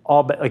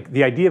 like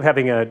the idea of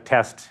having a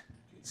test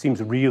seems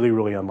really,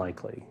 really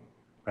unlikely,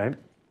 right?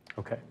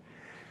 Okay.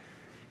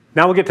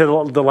 Now we'll get to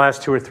the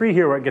last 2 or 3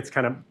 here where it gets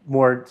kind of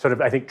more sort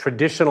of, I think,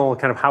 traditional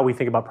kind of how we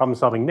think about problem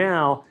solving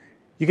now.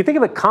 You can think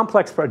of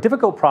a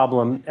difficult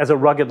problem as a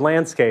rugged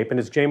landscape. And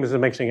as James was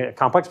mentioning, a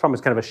complex problem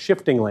is kind of a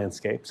shifting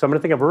landscape. So I'm going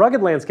to think of a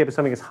rugged landscape as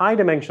something that's high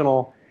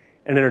dimensional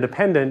and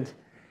interdependent.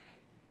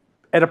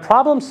 And a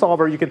problem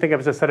solver you can think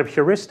of as a set of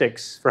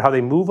heuristics for how they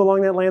move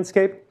along that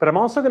landscape. But I'm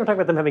also going to talk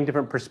about them having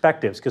different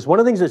perspectives. Because one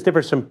of the things that's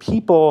different from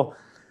people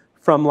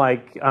from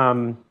like,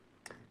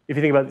 if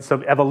you think about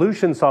some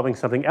evolution solving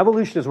something,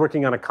 evolution is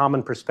working on a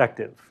common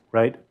perspective,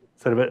 right?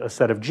 Sort of a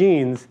set of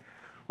genes,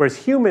 whereas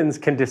humans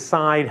can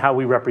decide how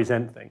we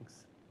represent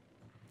things.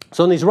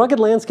 So in these rugged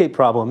landscape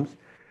problems,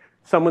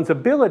 someone's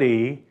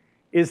ability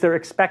is their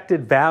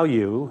expected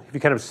value. If you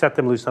kind of set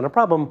them loose on a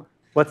problem,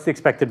 what's the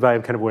expected value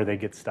of kind of where they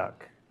get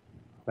stuck,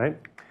 right?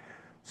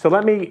 So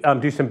let me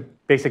do some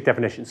basic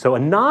definitions. So a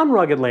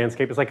non-rugged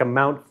landscape is like a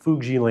Mount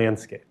Fuji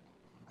landscape,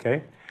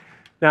 okay?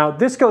 Now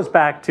this goes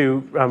back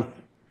to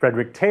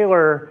Frederick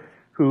Taylor,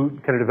 who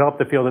kind of developed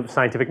the field of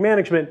scientific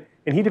management,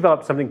 and he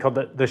developed something called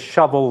the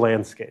shovel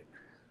landscape.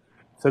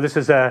 So this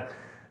is a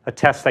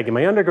test I give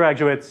my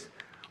undergraduates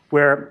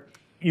where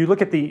you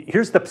look at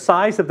here's the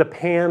size of the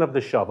pan of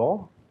the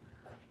shovel,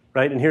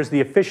 right? And here's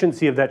the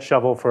efficiency of that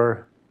shovel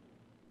for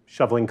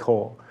shoveling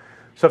coal.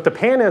 So if the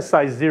pan is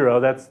size 0,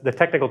 that's the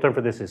technical term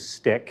for this is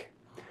stick.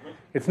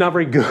 It's not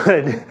very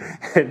good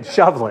at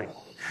shoveling,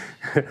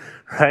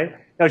 right?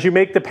 Now as you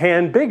make the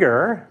pan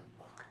bigger,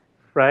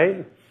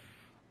 right,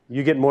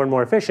 you get more and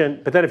more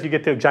efficient. But then if you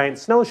get to a giant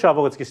snow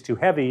shovel, it gets too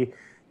heavy,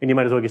 and you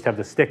might as well just have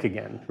the stick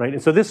again, right?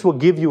 And so this will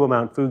give you a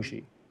Mount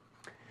Fuji.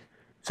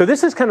 So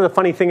this is kind of the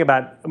funny thing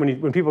about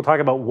when people talk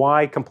about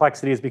why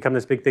complexity has become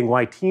this big thing,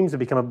 why teams have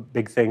become a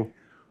big thing.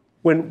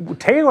 When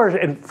Taylor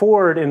and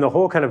Ford and the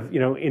whole kind of,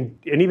 and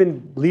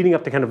even leading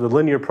up to kind of the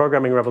linear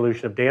programming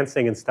revolution of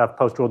dancing and stuff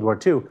post-World War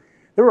II,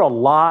 there were a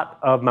lot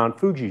of Mount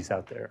Fujis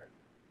out there.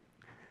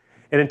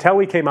 And until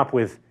we came up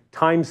with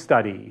time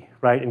study,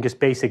 right, and just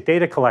basic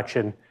data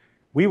collection,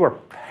 we were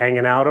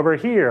hanging out over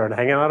here and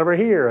hanging out over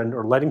here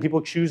or letting people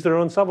choose their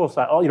own shovel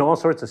size, all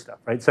sorts of stuff,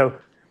 right? So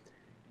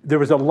there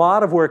was a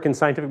lot of work in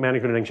scientific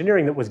management and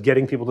engineering that was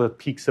getting people to the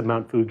peaks of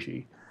Mount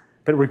Fuji.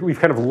 But we've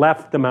kind of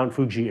left the Mount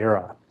Fuji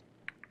era.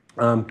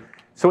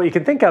 So what you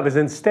can think of is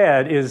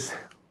instead is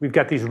we've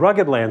got these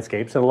rugged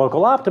landscapes, and a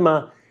local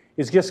optima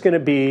is just going to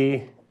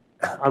be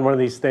on one of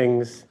these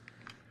things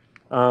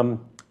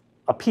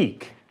a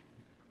peak,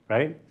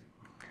 right?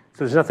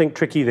 So there's nothing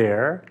tricky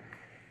there.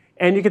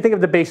 And you can think of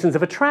the basins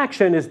of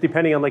attraction as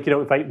depending on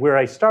where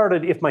I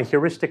started, if my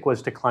heuristic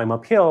was to climb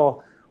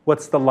uphill,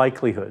 what's the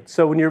likelihood?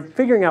 So when you're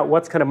figuring out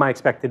what's kind of my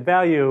expected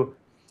value,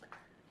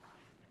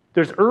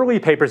 there's early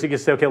papers that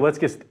just say, okay, let's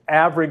just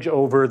average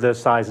over the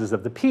sizes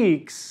of the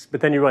peaks,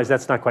 but then you realize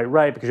that's not quite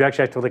right because you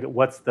actually have to look at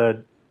what's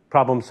the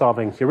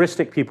problem-solving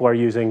heuristic people are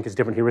using because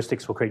different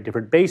heuristics will create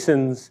different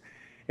basins.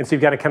 And so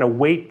you've got to kind of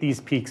weight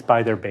these peaks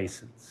by their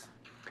basins.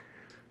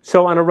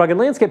 So on a rugged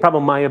landscape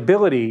problem, my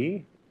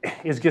ability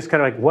is just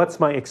kind of like, what's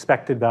my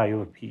expected value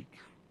of peak?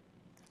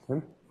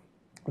 Okay.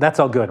 That's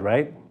all good,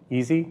 right?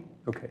 Easy?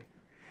 Okay.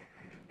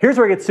 Here's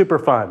where it gets super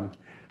fun.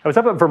 I was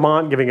up in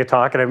Vermont giving a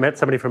talk, and I met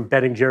somebody from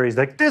Ben & Jerry's.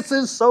 Like, this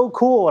is so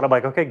cool. And I'm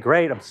like, okay,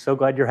 great. I'm so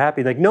glad you're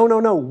happy. They're like,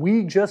 no,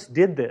 we just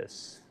did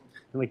this.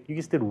 I'm like, you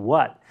just did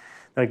what?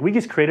 They're like, we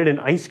just created an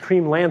ice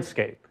cream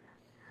landscape.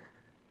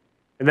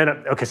 And then,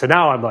 okay, so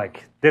now I'm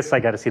like, this I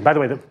got to see. By the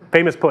way, the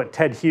famous poet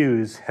Ted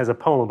Hughes has a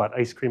poem about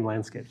ice cream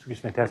landscapes, which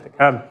is fantastic.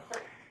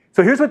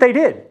 So here's what they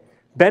did.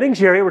 Ben &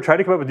 Jerry were trying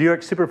to come up with New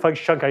York Super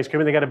Fudge Chunk ice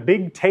cream, and they got a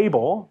big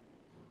table.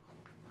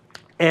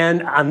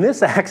 And on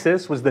this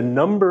axis was the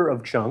number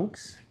of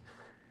chunks.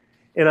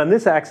 And on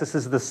this axis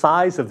is the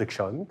size of the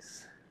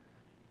chunks,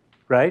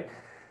 right?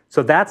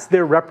 So that's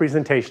their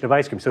representation of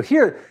ice cream. So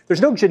here,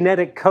 there's no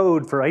genetic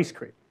code for ice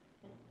cream.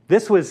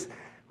 This was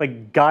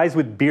like guys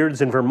with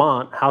beards in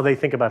Vermont, how they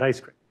think about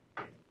ice cream,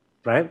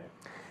 right?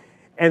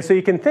 And so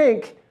you can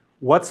think,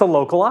 what's a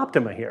local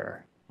optima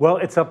here? Well,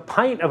 it's a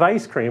pint of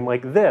ice cream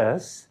like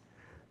this.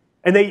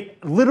 And they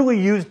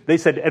literally they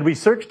said, and we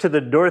searched to the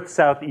north,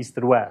 south, east,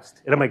 and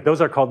west. And I'm like, those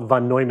are called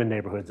von Neumann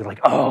neighborhoods. They're like,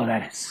 oh,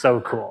 that is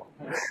so cool.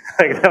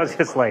 Like, that was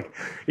just like,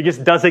 it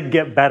just doesn't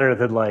get better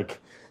than like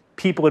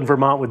people in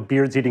Vermont with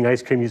beards eating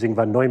ice cream using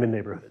von Neumann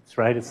neighborhoods,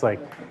 right? It's like,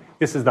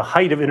 this is the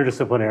height of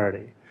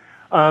interdisciplinarity.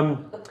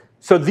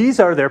 So these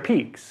are their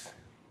peaks,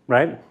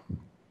 right?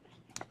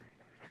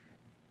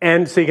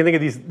 And so you can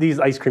think of these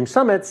ice cream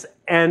summits.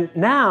 And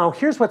now,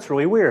 here's what's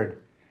really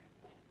weird.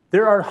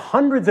 There are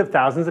hundreds of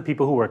thousands of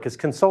people who work as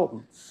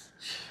consultants,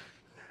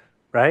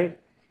 right?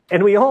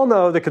 And we all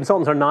know the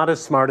consultants are not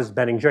as smart as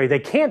Ben and Jerry. They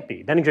can't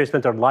be. Ben and Jerry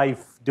spent their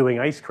life doing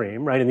ice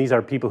cream, right? And these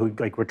are people who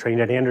like were trained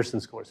at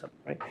Anderson School or something,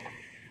 right?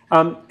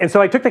 And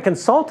so I took the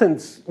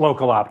consultants'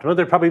 local optima.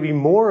 There'd probably be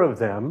more of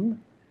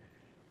them,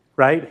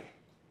 right?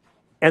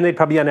 And they'd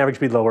probably on average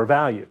be lower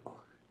value.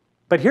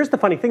 But here's the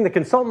funny thing. The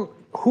consultant,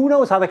 who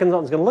knows how the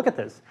consultant's going to look at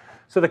this?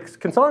 So the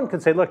consultant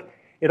could say, look,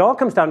 it all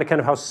comes down to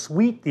kind of how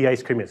sweet the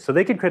ice cream is. So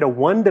they could create a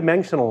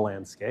one-dimensional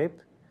landscape,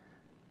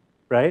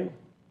 right?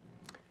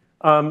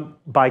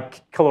 By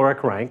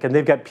caloric rank, and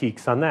they've got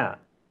peaks on that.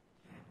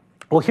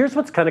 Well, here's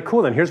what's kind of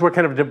cool then. Here's where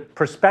kind of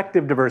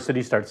perspective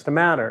diversity starts to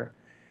matter.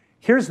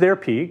 Here's their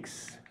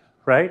peaks,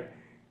 right?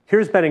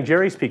 Here's Ben and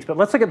Jerry's peaks, but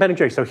let's look at Ben and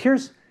Jerry. So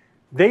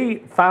they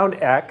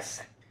found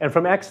X, and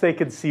from X they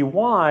could see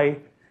Y,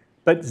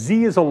 but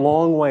Z is a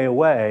long way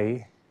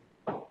away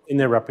in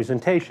their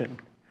representation.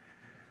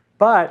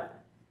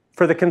 But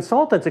for the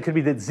consultants, it could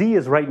be that Z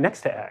is right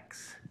next to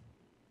X.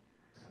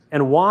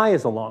 And Y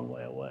is a long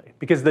way away,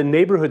 because the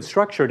neighborhood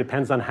structure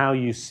depends on how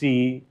you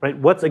see, right?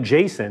 What's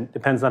adjacent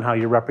depends on how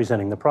you're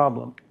representing the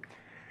problem.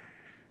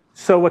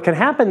 So what can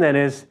happen then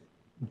is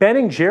Ben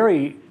and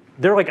Jerry,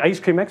 they're like ice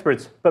cream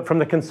experts, but from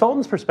the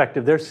consultant's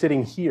perspective, they're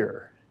sitting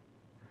here.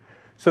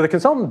 So the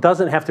consultant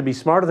doesn't have to be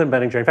smarter than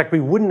Ben and Jerry. In fact,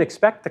 we wouldn't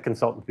expect the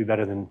consultant to be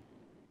better than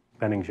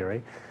Ben and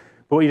Jerry.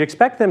 But what you'd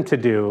expect them to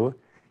do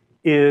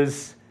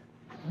is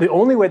the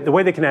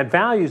way they can add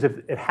value is if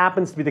it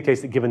happens to be the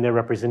case that given their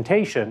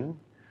representation,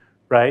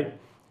 right,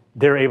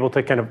 they're able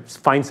to kind of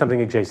find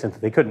something adjacent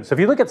that they couldn't. So if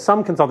you look at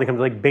some consulting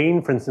companies, like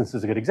Bain, for instance,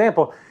 is a good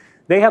example.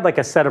 They had like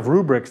a set of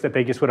rubrics that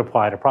they just would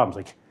apply to problems.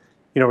 Like,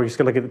 we're just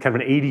going to look at kind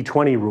of an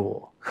 80-20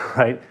 rule,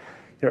 right?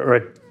 Or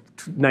a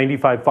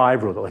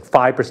 95-5 rule. Like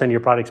 5% of your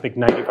products make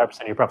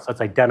 95% of your profits.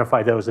 Let's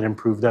identify those and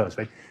improve those,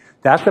 right?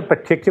 That's a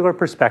particular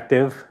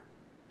perspective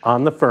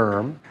on the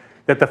firm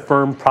that the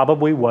firm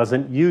probably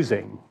wasn't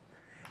using.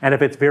 And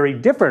if it's very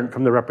different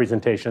from the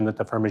representation that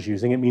the firm is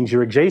using, it means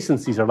your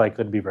adjacencies are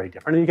likely to be very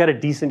different, and you got a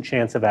decent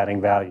chance of adding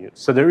value.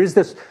 So there is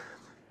this.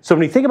 So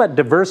when you think about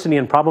diversity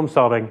and problem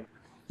solving,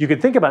 you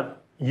could think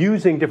about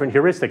using different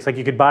heuristics. Like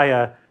you could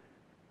buy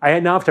I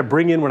now have to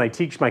bring in, when I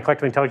teach my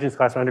collective intelligence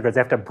class for undergrads,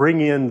 I have to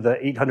bring in the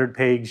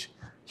 800-page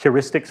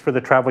heuristics for the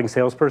traveling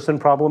salesperson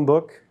problem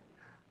book.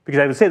 Because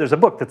I would say there's a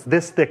book that's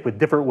this thick with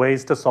different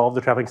ways to solve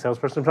the traveling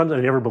salesperson problem,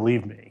 and they never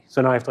believed me.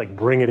 So now I have to like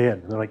bring it in.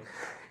 And they're like,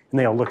 and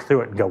they all look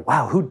through it and go,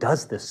 wow, who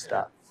does this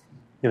stuff?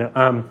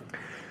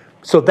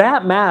 So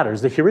that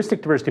matters. The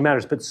heuristic diversity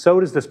matters, but so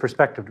does this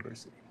perspective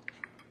diversity.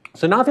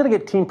 So now if you look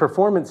at team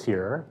performance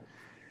here,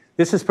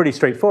 this is pretty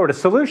straightforward. A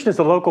solution is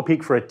a local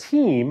peak for a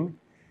team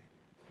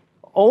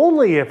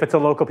only if it's a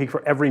local peak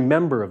for every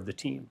member of the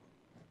team,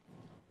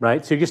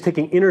 right? So you're just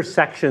taking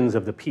intersections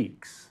of the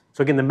peaks.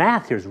 So again, the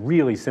math here is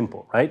really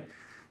simple, right?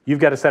 You've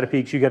got a set of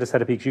peaks, you got a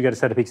set of peaks, you got a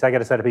set of peaks, I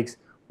got a set of peaks.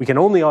 We can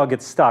only all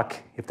get stuck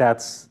if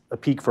that's a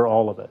peak for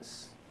all of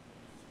us,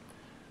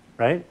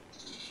 right?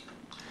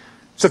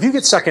 So if you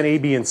get stuck in A,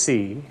 B, and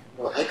C.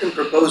 Well, I can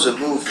propose a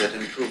move that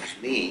improves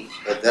me,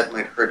 but that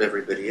might hurt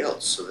everybody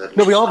else. So that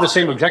No, we all have the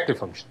same objective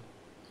function.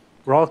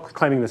 We're all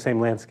climbing the same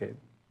landscape,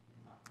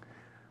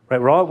 right?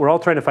 We're all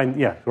trying to find,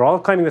 we're all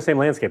climbing the same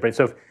landscape, right?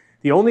 So if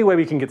the only way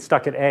we can get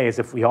stuck at A is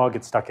if we all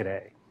get stuck at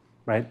A,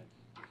 right?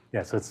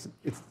 Yeah, so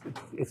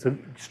it's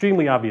an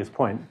extremely obvious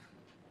point.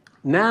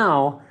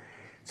 Now,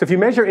 so if you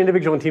measure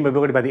individual and team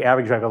ability by the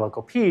average drive at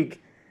local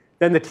peak,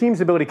 then the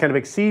team's ability kind of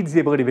exceeds the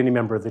ability of any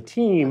member of the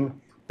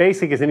team.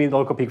 Basic is any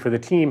local peak for the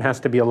team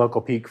has to be a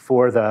local peak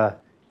for the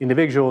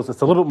individuals.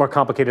 It's a little bit more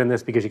complicated than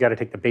this because you got to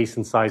take the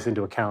basin size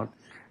into account,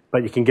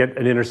 but you can get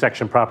an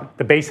intersection proper.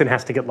 The basin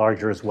has to get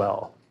larger as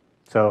well.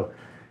 So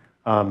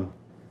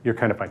you're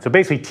kind of fine. So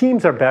basically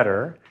teams are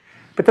better.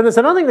 But then there's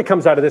another thing that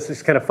comes out of this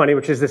is kind of funny,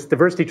 which is this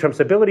Diversity Trumps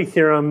Ability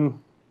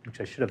Theorem,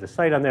 which I should have the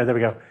site on there. There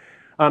we go.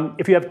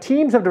 If you have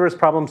teams of diverse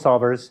problem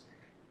solvers,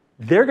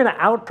 they're going to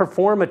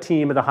outperform a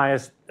team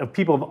of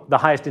people of the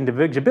highest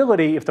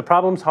individuality if the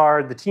problem's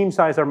hard, the team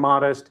size are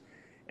modest,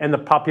 and the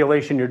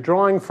population you're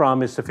drawing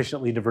from is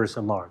sufficiently diverse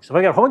and large. So if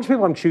I got a whole bunch of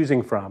people I'm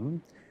choosing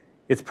from,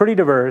 it's pretty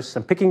diverse,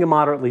 I'm picking a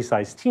moderately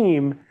sized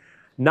team,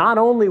 not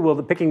only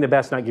will picking the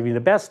best not give you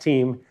the best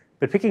team,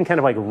 but picking kind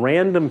of like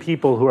random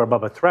people who are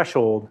above a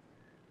threshold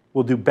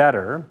will do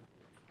better.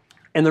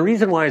 And the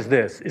reason why is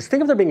this, is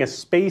think of there being a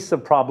space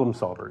of problem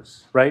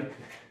solvers, right?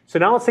 So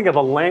now let's think of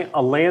a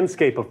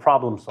landscape of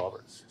problem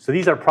solvers. So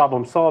these are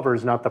problem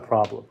solvers, not the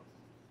problem.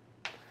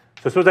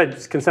 So suppose I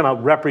can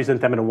somehow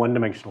represent them in a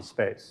one-dimensional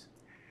space.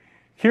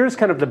 Here's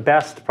kind of the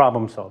best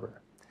problem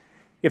solver.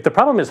 If the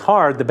problem is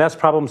hard, the best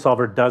problem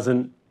solver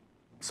doesn't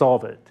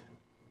solve it.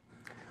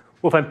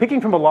 Well, if I'm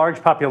picking from a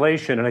large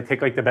population and I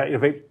take like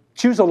if I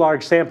choose a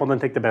large sample and then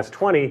take the best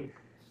 20,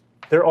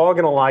 they're all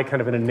going to lie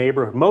kind of in a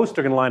neighborhood. Most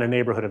are going to lie in a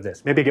neighborhood of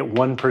this. Maybe I get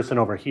one person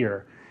over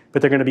here,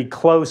 but they're going to be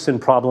close in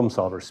problem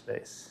solver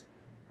space.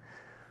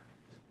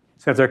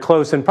 So if they're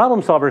close in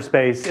problem solver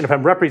space, and if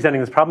I'm representing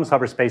this problem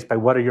solver space by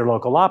what are your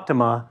local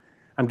optima,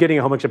 I'm getting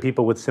a whole bunch of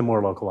people with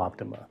similar local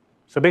optima.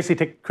 So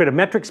basically create a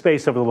metric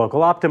space over the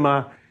local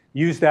optima,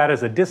 use that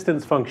as a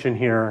distance function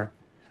here,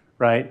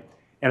 right?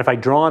 And if I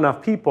draw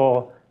enough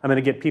people, I'm going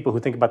to get people who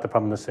think about the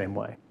problem the same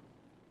way,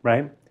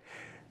 right?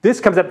 This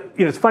comes up,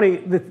 it's funny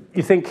that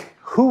you think,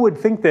 who would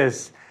think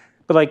this?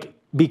 But like,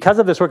 because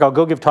of this work, I'll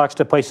go give talks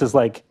to places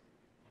like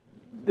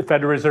the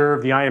Federal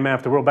Reserve, the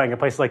IMF, the World Bank, and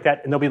places like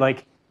that, and there'll be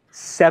like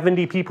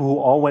 70 people who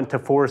all went to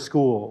 4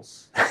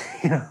 schools,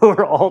 who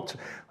are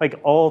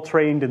all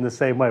trained in the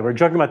same way. We were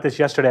joking about this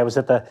yesterday. I was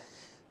at the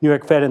New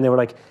York Fed, and they were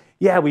like,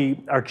 yeah,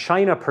 our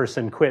China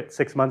person quit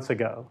 6 months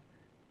ago.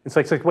 It's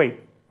like,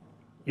 wait,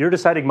 you're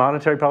deciding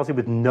monetary policy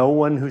with no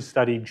one who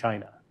studied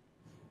China.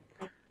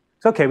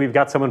 It's okay, we've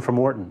got someone from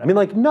Wharton. I mean,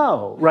 like,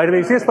 no, right? I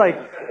mean, it's just like,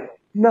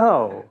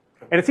 no.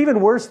 And it's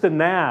even worse than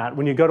that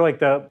when you go to like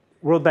the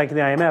World Bank and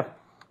the IMF.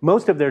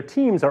 Most of their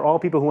teams are all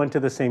people who went to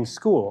the same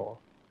school.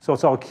 So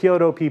it's all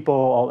Kyoto people,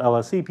 all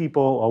LSE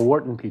people, all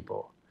Wharton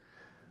people,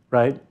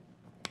 right?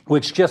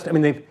 Which just, I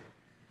mean,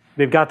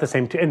 they've got the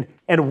same,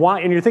 and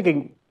why, and you're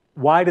thinking,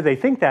 why do they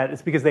think that?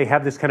 It's because they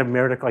have this kind of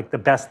merit, like the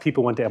best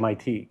people went to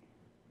MIT,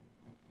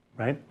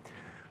 right?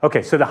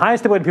 Okay, so the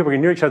highest ability people are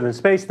near each other in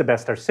space, the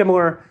best are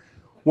similar.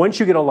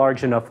 Once you get a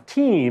large enough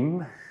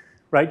team,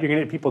 right, you're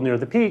gonna get people near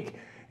the peak,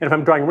 and if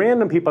I'm drawing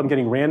random people, I'm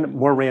getting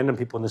more random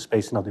people in the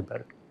space, and I'll do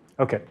better.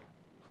 Okay,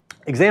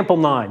 example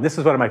 9, this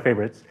is one of my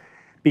favorites,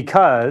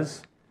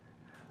 because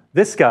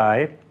this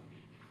guy,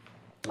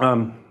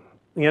 Leandro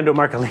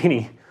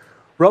Marcolini,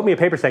 wrote me a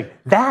paper saying,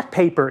 that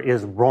paper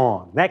is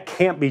wrong. That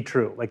can't be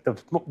true. Like the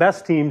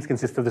best teams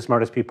consist of the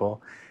smartest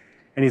people.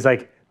 And he's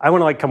like, I want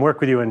to like come work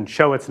with you and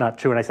show it's not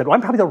true. And I said, well, I'm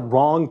probably the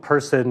wrong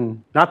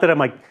person. Not that I'm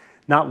like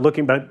not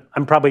looking, but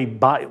I'm probably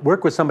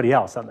work with somebody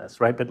else on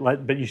this, right?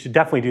 But you should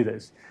definitely do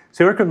this.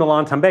 So he worked with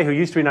Milan Tambay, who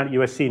used to be not at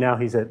USC. Now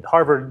he's at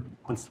Harvard.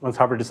 Once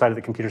Harvard decided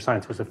that computer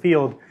science was a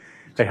field,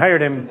 they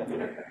hired him.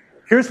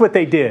 Here's what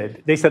they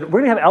did. They said,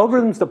 we're going to have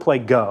algorithms that play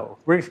Go.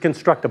 We're going to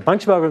construct a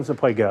bunch of algorithms that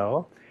play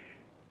Go.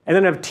 And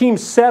then I have team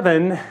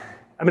 7, I'm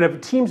going to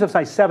have teams of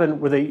size 7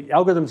 where the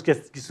algorithms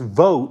just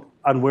vote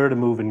on where to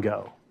move and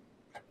go,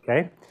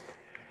 okay?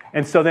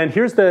 And so then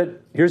here's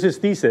his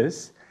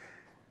thesis.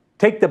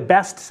 Take the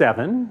best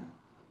 7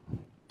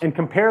 and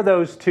compare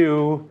those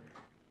to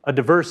a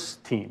diverse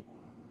team,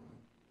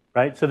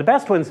 right? So the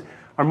best ones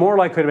are more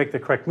likely to make the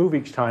correct move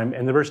each time,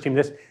 and the diverse team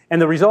this.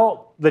 And the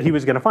result that he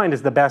was going to find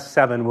is the best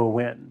 7 will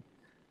win,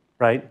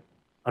 right?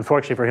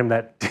 Unfortunately for him,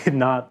 that did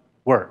not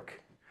work.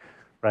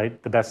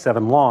 Right? The best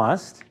 7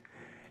 lost.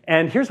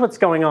 And here's what's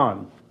going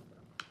on.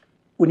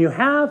 When you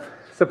have,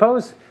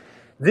 suppose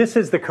this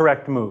is the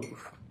correct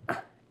move,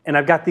 and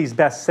I've got these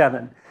best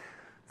 7.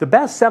 The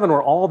best 7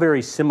 were all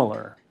very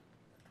similar.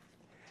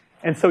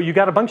 And so you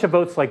got a bunch of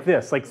votes like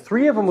this. Like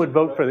 3 of them would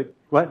vote for the,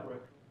 what?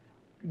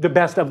 The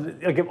best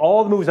of, like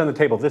all the moves on the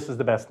table, this is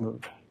the best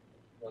move.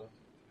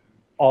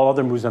 All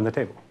other moves on the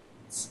table.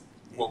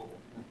 Well,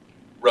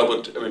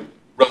 relative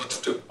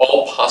to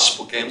all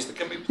possible games that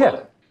can be played.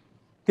 Yeah.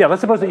 Yeah,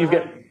 let's suppose that you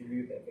get,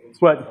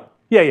 what?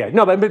 Yeah.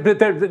 No, but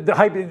the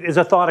hype is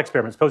a thought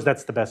experiment. Suppose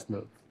that's the best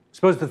move.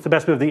 Suppose that's the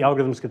best move the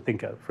algorithms could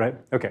think of, right?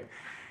 Okay.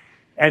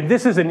 And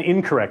this is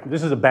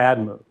this is a bad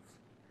move.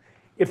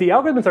 If the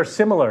algorithms are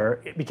similar,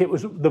 it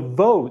was the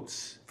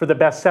votes for the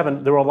best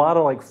 7, there were a lot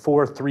of like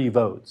 4-3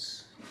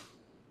 votes,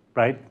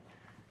 right?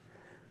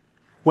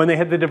 When they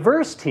had the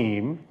diverse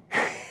team,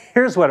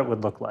 here's what it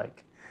would look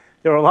like.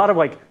 There were a lot of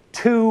like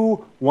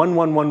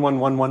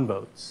 2-1-1-1-1-1-1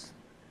 votes.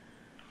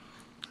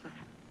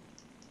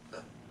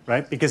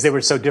 Right? Because they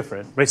were so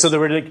different. Right? So there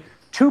were like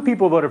 2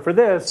 people voted for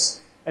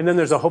this, and then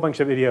there's a whole bunch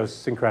of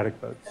idiosyncratic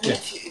votes. And yeah.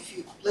 If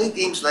you play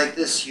games like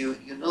this, you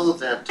know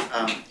that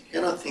you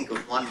cannot think of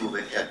one move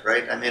ahead,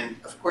 right? I mean,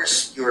 of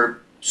course,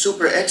 your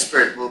super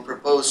expert will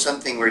propose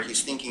something where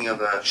he's thinking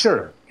of a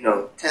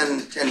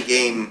 10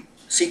 game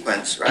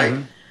sequence, right?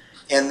 Mm-hmm.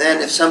 And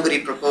then if somebody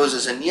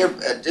proposes a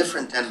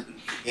different 10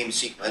 game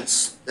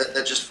sequence,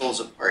 that just falls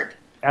apart.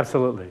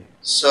 Absolutely.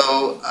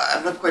 So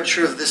I'm not quite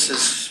sure if this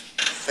is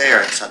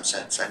fair in some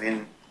sense. I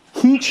mean,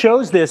 he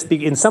chose this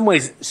in some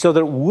ways so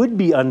that it would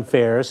be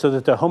unfair, so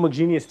that the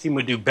homogeneous team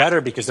would do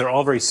better because they're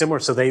all very similar,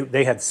 so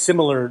they had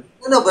similar.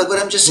 No, but what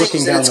I'm just saying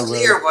is that it's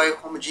clear why a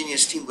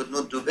homogeneous team would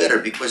not do better,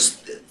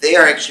 because they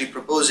are actually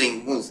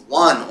proposing move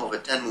 1 of a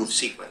 10 move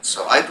sequence.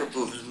 So I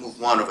propose move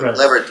 1 of a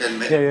clever 10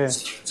 move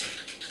sequence.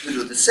 We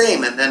do the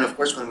same, and then of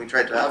course when we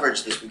try to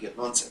average this, we get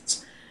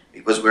nonsense.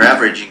 Because we're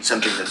averaging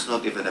something that's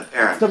not even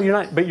apparent. No, but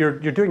you're not. But you're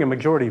doing a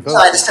majority vote. No,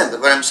 I understand. But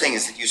what I'm saying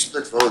is that you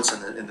split votes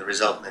in the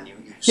result, and then you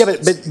yeah,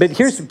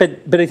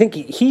 but I think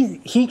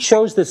he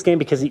chose this game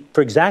because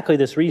for exactly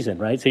this reason,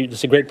 right? So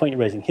it's a great point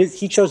you're raising.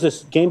 He chose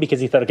this game because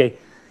he thought, okay,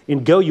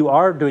 in Go you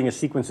are doing a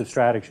sequence of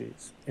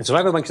strategies, and so I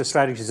have a bunch of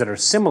strategies that are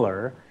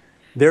similar.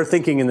 They're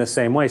thinking in the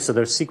same way, so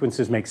their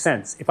sequences make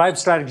sense. If I have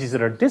strategies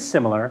that are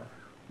dissimilar,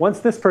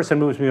 once this person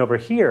moves me over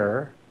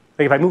here,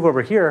 like if I move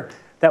over here.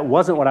 That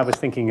wasn't what I was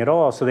thinking at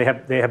all. So they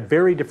have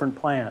very different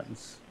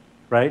plans,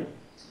 right?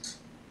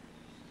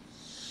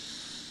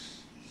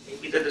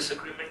 the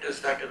disagreement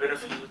is that even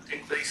if you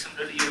think very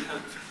similarly, you'll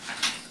have different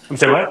plans. I'm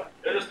sorry, what?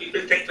 Even if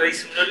people think very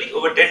similarly,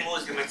 over 10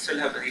 moves, you might still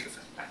have very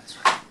different plans,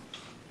 right?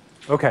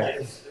 Okay.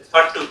 It's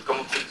hard to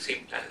come up with the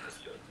same plan in a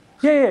few.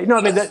 Yeah. No,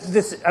 I mean,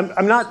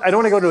 I'm not. I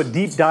don't want to go to a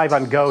deep dive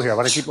on Go here. I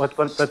want to keep.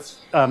 Let's.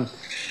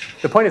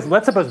 The point is,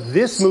 let's suppose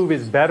this move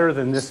is better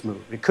than this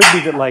move. It could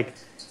be that, like,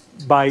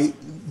 by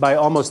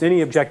almost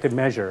any objective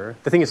measure,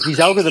 the thing is these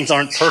algorithms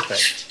aren't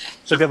perfect.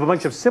 So if you have a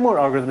bunch of similar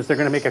algorithms, they're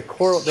going to make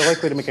they're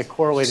likely to make a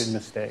correlated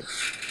mistake,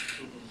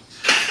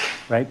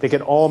 right? They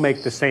could all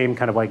make the same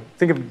kind of, like,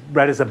 think of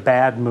red as a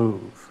bad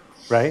move,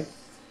 right?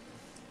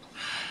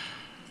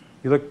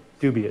 You look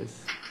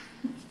dubious.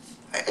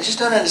 I just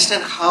don't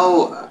understand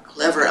how a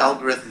clever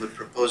algorithm would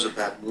propose a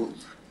bad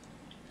move.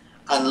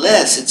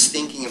 Unless it's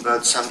thinking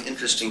about some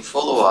interesting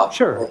follow-up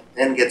that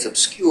then gets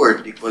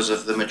obscured because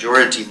of the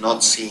majority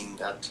not seeing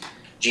that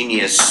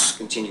genius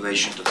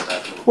continuation to the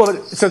bad move.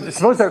 Well, so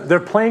suppose they're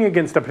playing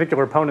against a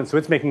particular opponent, so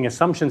it's making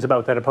assumptions about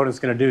what that opponent's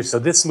going to do. So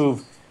this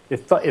move, it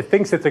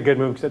thinks it's a good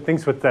move, because it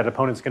thinks what that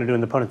opponent's going to do,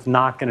 and the opponent's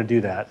not going to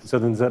do that. So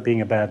it ends up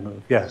being a bad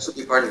move. Yeah. This will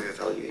be part of your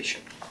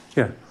evaluation.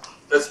 Yeah.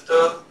 Does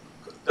the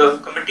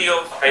committee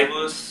of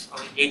diverse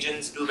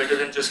agents do better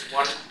than just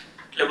one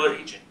clever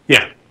agent?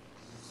 Yeah.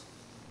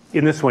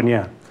 In this one,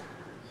 yeah.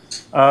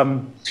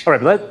 All right,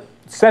 but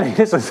setting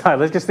this aside,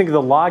 let's just think of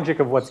the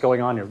logic of what's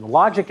going on here. The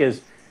logic is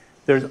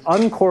there's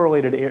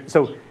uncorrelated.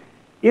 So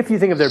if you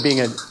think of there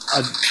being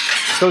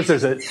suppose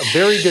there's a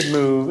very good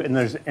move,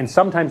 and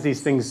sometimes these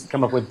things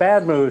come up with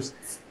bad moves.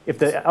 If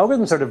the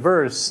algorithms are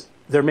diverse,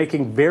 they're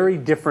making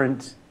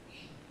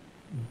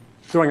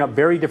throwing up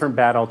very different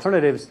bad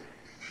alternatives.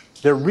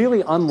 They're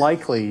really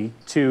unlikely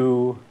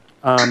to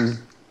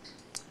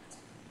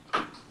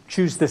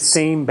choose the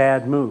same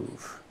bad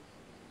move.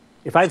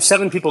 If I have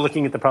 7 people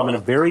looking at the problem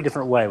in a very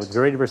different way with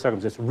very diverse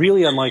outcomes, it's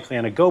really unlikely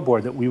on a Go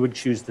board that we would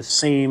choose the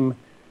same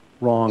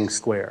wrong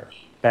square,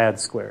 bad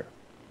square.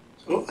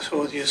 So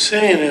what you're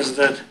saying is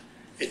that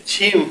a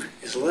team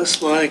is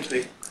less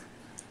likely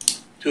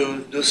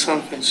to do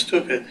something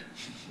stupid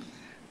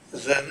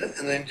than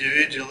an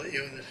individual,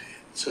 even if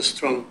it's a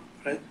strong,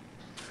 right?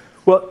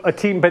 Well, a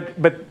team, but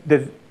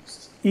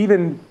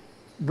even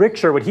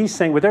Richter, what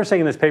they're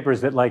saying in this paper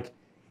is that, like,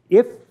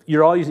 if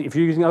you're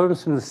using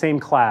algorithms from the same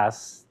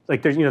class,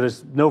 like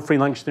there's no free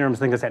lunch theorems,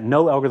 things like that.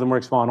 No algorithm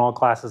works well on all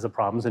classes of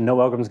problems, and no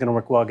algorithm is going to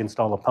work well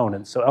against all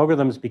opponents. So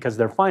algorithms, because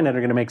they're finite, are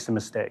going to make some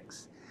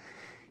mistakes.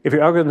 If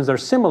your algorithms are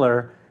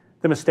similar,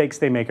 the mistakes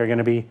they make are going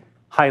to be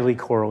highly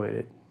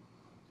correlated,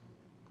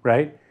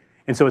 right?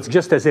 And so it's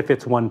just as if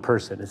it's one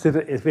person, as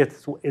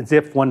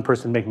if one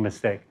person making a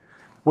mistake.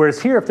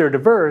 Whereas here, if they're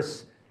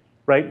diverse,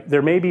 right,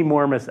 there may be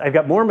more I've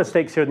got more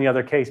mistakes here in the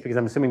other case because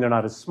I'm assuming they're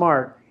not as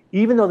smart.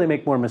 Even though they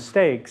make more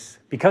mistakes,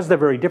 because they're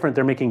very different,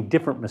 they're making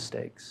different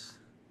mistakes,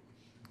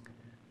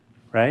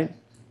 right?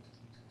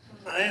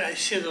 I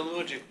see the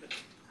logic, but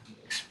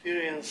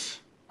experience.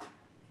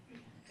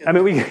 I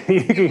mean, we can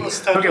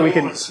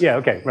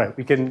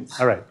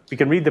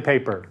read the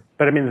paper,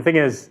 but I mean, the thing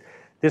is,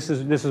 this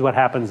is what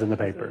happens in the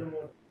paper.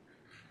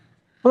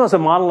 Well, it's a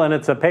model and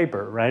it's a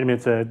paper, right? I mean,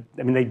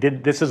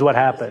 this is what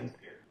happened.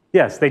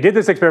 Yes, they did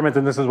this experiment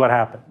and this is what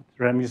happened.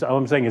 Right? All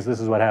I'm saying is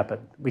this is what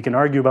happened. We can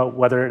argue about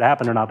whether it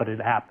happened or not, but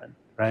it happened,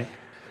 right?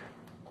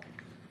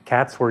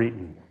 Cats were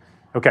eaten.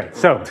 Okay,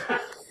 so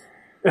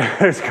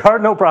there's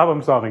cardinal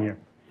problem solving here.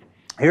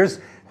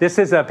 This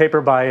is a paper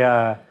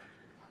by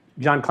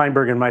John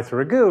Kleinberg and Maithra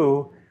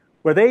Raghu,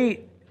 where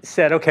they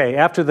said, okay,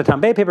 after the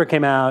Tambay paper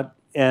came out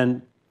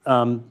and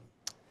Lou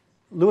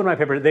and my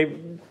paper,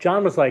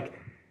 John was like,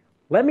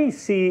 let me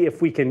see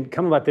if we can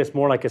come about this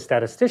more like a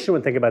statistician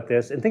would think about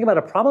this, and think about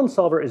a problem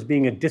solver as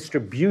being a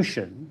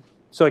distribution.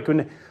 So like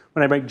when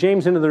I bring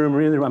James into the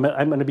room,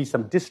 I'm going to be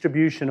some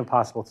distribution of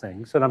possible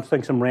things. So I'm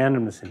putting some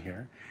randomness in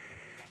here.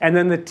 And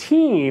then the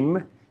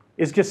team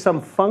is just some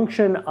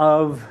function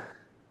of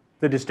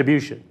the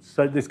distribution.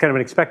 So there's kind of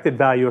an expected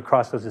value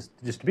across those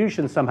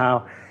distributions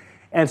somehow.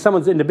 And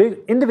someone's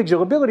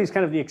individual ability is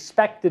kind of the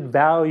expected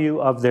value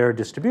of their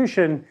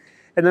distribution.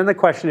 And then the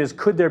question is,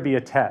 could there be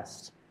a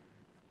test?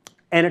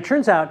 And it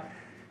turns out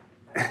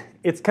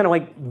it's kind of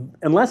like,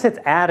 unless it's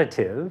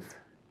additive,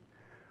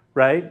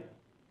 right,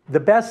 the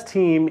best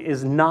team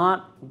is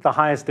not the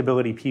highest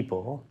ability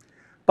people.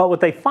 But what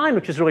they find,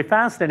 which is really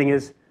fascinating,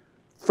 is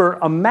for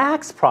a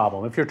max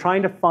problem, if you're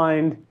trying to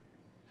find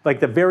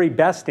like the very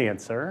best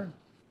answer,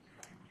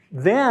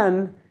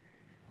 then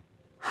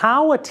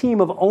how a team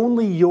of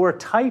only your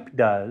type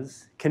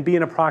does can be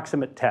an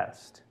approximate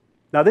test.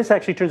 Now, this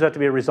actually turns out to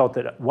be a result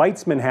that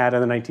Weitzman had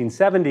in the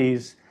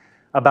 1970s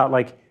about,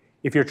 like,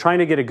 if you're trying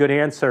to get a good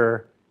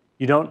answer,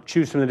 you don't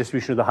choose from the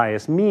distribution of the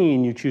highest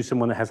mean, you choose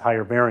someone that has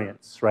higher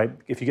variance, right?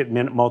 If you get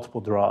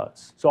multiple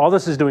draws. So all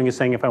this is doing is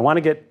saying, if I want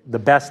to get the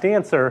best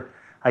answer,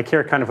 I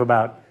care kind of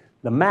about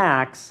the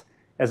max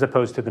as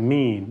opposed to the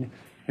mean.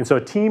 And so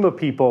a team of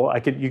people,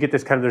 you get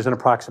this kind of, there's an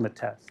approximate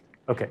test.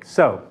 Okay,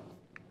 so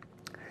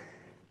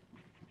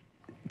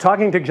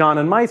talking to John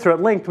and Maithra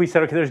at length, we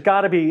said, okay, there's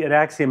got to be an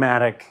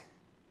axiomatic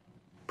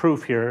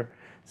proof here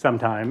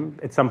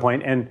at some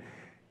point. And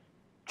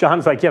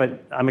John's like, yeah,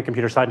 but I'm a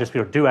computer scientist. We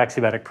don't do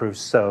axiomatic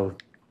proofs, so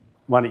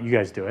why don't you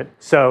guys do it?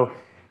 So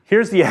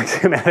here's the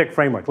axiomatic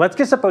framework. Let's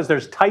just suppose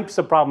there's types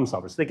of problem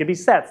solvers. They could be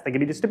sets, they could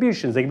be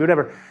distributions, they could be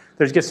whatever.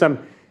 There's just some,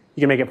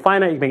 you can make it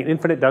finite, you can make it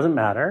infinite, doesn't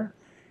matter.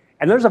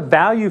 And there's a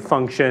value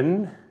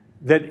function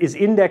that is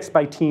indexed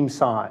by team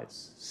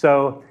size.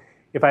 So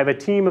if I have a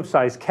team of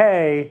size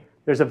k,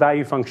 there's a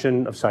value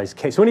function of size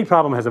k. So any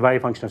problem has a value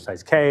function of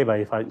size k, a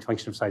value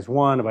function of size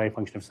 1, a value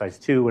function of size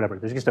 2, whatever.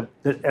 There's just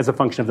as a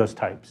function of those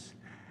types.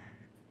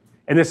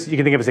 And this you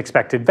can think of as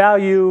expected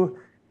value.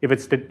 If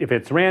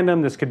it's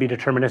random, this could be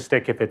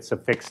deterministic if it's a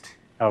fixed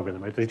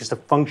algorithm. Right? There's just a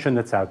function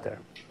that's out there.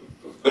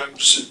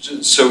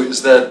 So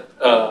is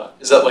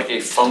that like a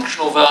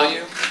functional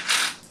value?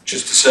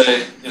 Just to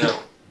say,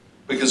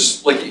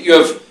 because like you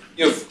have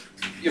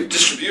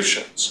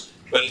distributions,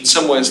 but in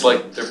some ways,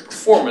 like their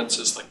performance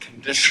is like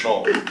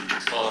conditional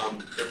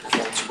on their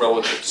performance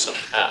relative to some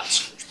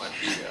task, which might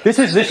be. This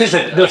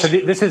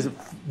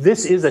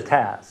is a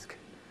task.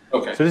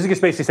 Okay. So this is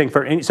just basically saying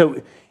for any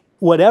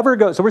whatever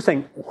goes. So we're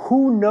saying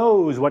who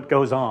knows what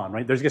goes on,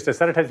 right? There's just a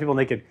set of types of people,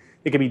 and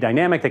they could be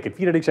dynamic, they could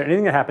feed at each other,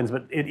 anything that happens.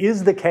 But it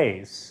is the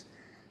case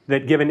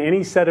that given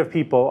any set of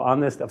people on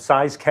this of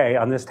size k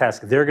on this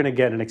task, they're going to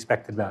get an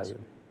expected value.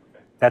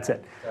 That's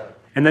it.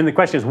 And then the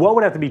question is, what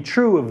would have to be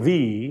true of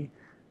V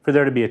for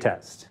there to be a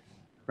test,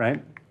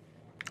 right?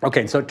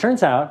 Okay, so it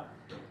turns out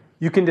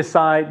you can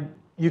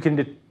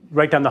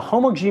write down the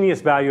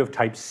homogeneous value of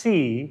type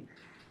C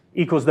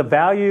equals the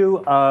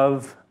value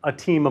of a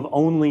team of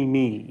only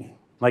me,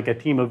 like a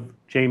team of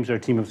James or a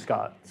team of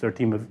Scott, or a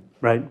team of,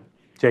 right,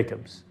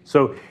 Jacobs.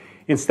 So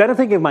instead of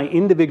thinking of my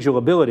individual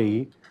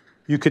ability,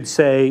 you could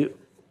say,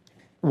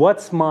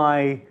 what's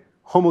my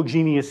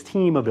homogeneous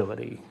team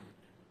ability,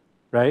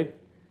 right?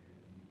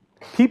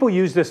 People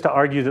use this to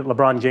argue that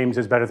LeBron James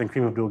is better than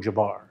Kareem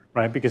Abdul-Jabbar,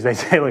 right? Because they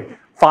say, like,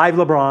 5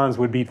 LeBrons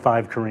would beat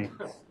 5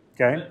 Kareems,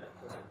 okay?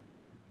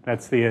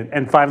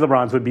 And 5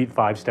 LeBrons would beat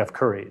 5 Steph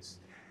Currys.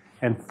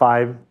 And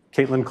 5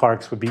 Caitlin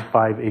Clarks would beat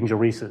 5 Angel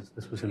Reeses.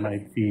 This was in my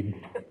feed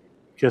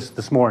just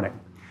this morning.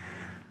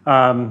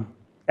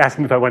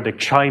 Asking me if I wanted to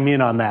chime in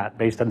on that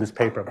based on this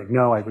paper. I'm like,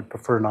 no, I would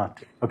prefer not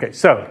to. Okay,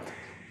 so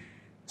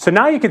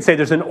now you could say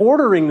there's an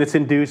ordering that's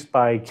induced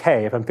by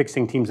k if I'm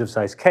fixing teams of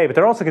size k, but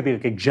there also could be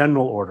like a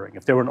general ordering.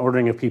 If there were an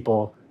ordering of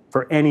people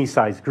for any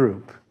size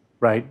group,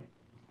 right,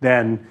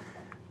 then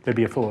there'd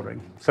be a full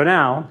ordering. So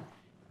now,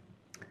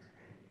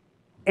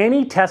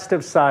 any test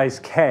of size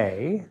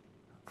k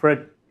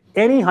for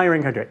any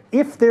hiring criteria,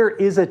 if there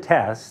is a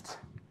test,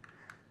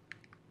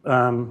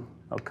 oh,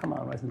 come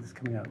on, why isn't this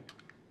coming out?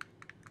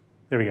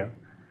 There we go.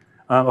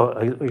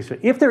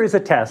 If there is a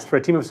test for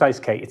a team of size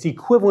k, it's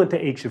equivalent to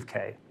h of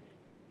k.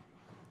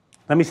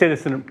 Let me say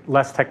this in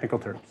less technical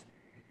terms.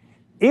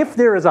 If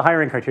there is a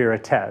hiring criteria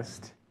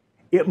test,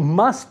 it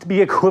must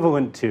be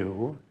equivalent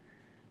to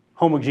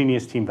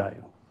homogeneous team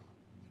value.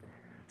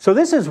 So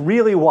this is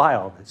really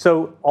wild.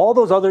 So all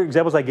those other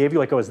examples I gave you,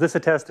 like, oh, is this a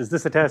test? Is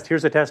this a test?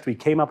 Here's a test. We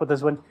came up with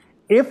this one.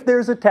 If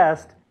there's a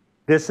test,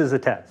 this is a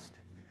test.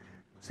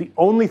 It's the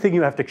only thing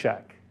you have to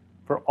check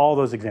for all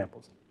those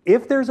examples.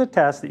 If there's a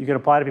test that you can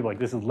apply to people, like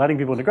this is letting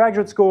people into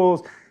graduate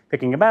schools,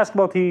 picking a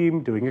basketball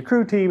team, doing a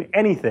crew team,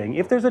 anything,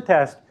 if there's a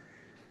test,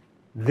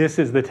 this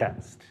is the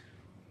test.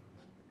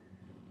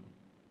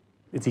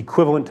 It's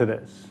equivalent to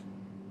this.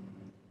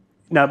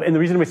 Now, and the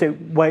reason we say,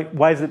 why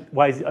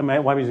am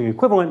I using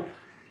equivalent?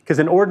 Because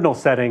in ordinal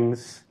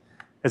settings,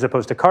 as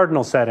opposed to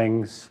cardinal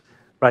settings,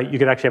 right, you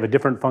could actually have a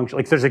different function.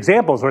 Like there's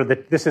examples where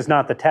this is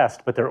not the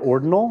test, but they're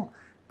ordinal.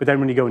 But then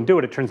when you go and do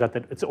it, it turns out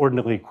that it's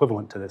ordinally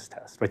equivalent to this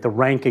test, right? The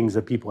rankings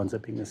of people ends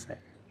up being the same.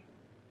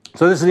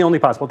 So this is the only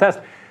possible test.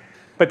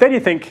 But then you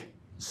think,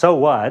 so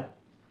what?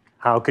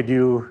 How could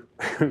you,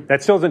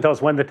 that still doesn't tell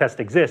us when the test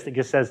exists. It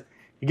just says,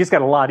 it just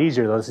got a lot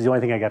easier though. This is the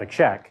only thing I got to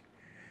check.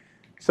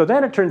 So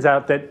then it turns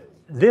out that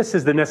this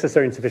is the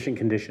necessary and sufficient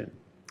condition.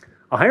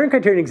 A hiring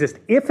criterion exists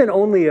if and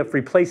only if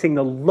replacing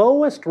the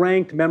lowest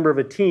ranked member of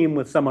a team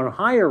with someone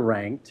higher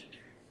ranked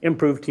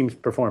improves team's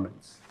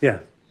performance. Yeah.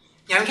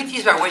 Yeah, I'm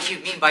confused about what you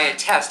mean by a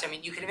test. I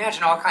mean, you can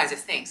imagine all kinds of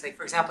things. Like,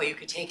 for example, you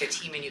could take a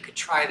team and you could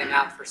try them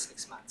out for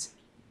 6 months.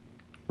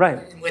 Right.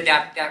 Would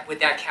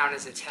that count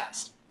as a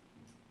test?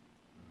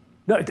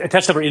 No, a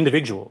test over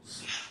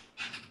individuals.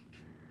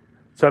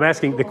 So I'm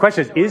asking, the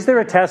question is there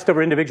a test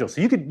over individuals?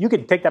 So you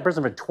could take that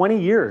person for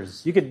 20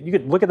 years. You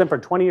could look at them for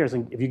 20 years,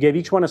 and if you gave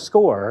each one a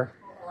score.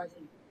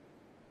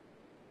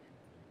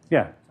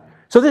 Yeah.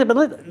 So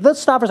but let's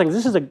stop for a second.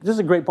 This is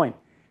a great point.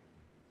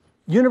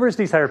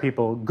 Universities hire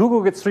people.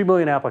 Google gets 3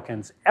 million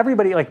applicants.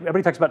 Everybody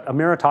talks about a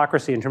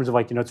meritocracy in terms of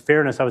it's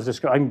fairness.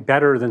 I'm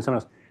better than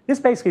someone else. This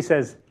basically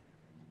says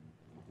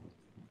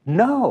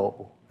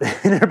no.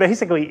 There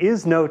basically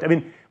is no. I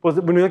mean, well,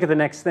 when we look at the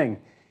next thing,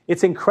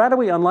 it's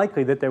incredibly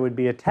unlikely that there would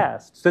be a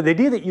test. So the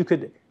idea that you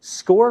could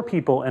score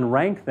people and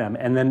rank them,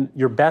 and then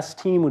your best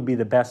team would be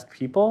the best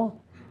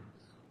people,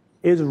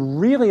 is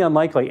really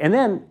unlikely.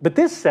 But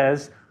this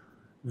says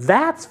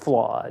that's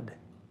flawed.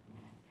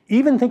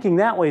 Even thinking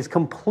that way is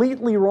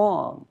completely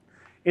wrong.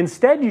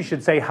 Instead, you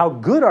should say, how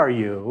good are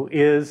you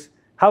is,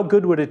 how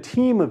good would a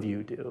team of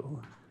you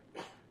do?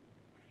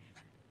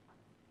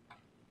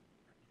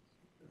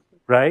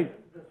 Right?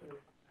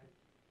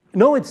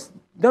 No,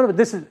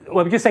 this is,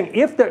 well, I'm just saying,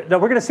 if there, now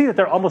we're going to see that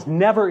there almost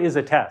never is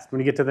a test when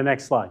you get to the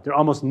next slide. There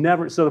almost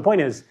never, so the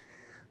point is,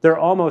 there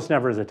almost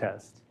never is a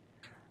test,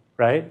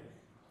 right?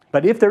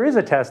 But if there is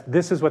a test,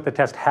 this is what the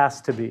test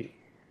has to be.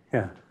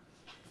 Yeah.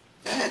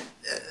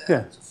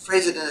 Yeah.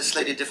 Phrase it in a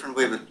slightly different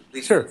way, but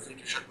please sure.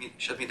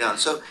 Shut me down.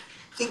 So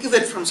think of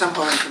it from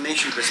somehow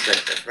information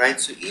perspective, right?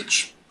 So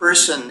each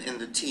person in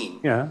the team,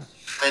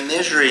 by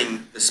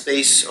measuring the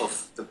space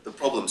of the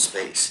problem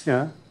space,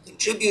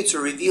 contributes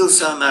or reveals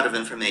some amount of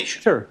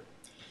information. Sure.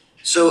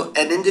 So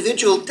an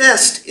individual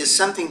test is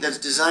something that's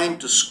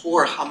designed to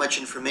score how much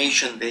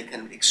information they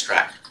can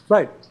extract.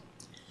 Right.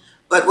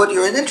 But what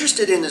you're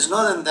interested in is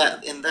not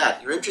in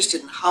that. You're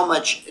interested in how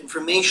much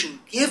information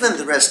given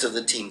the rest of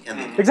the team can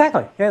be.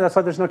 Exactly. Yeah, that's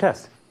why there's no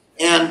test.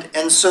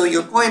 And so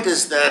your point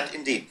is that,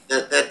 indeed,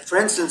 that for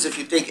instance, if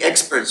you take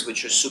experts,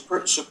 which are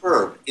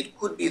superb, it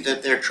could be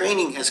that their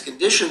training has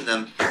conditioned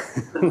them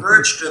to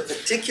converge to a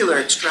particular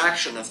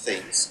extraction of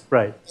things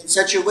in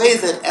such a way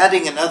that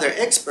adding another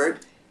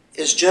expert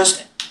is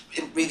just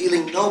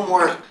revealing no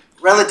more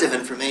relative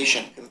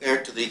information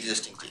compared to the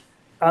existing team.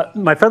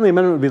 My friendly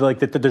amendment would be like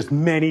that there's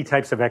many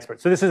types of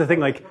experts. So this is the thing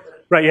like,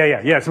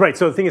 yes, right.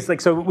 So the thing is like,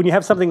 so when you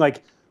have something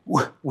like,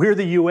 we're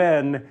the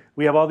UN,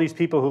 we have all these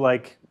people who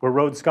like, we're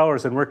Rhodes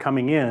Scholars and we're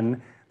coming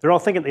in, they're all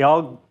thinking, they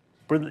all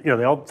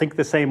think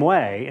the same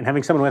way, and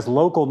having someone who has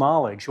local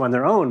knowledge who on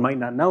their own might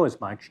not know as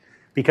much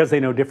because they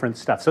know different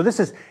stuff. So this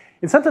is,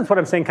 in some sense, what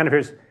I'm saying kind of here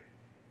is,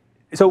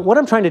 so what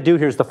I'm trying to do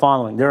here is the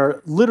following. There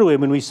are literally,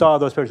 when we saw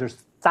those papers, there's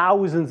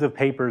thousands of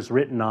papers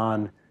written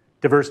on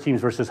diverse teams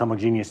versus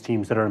homogeneous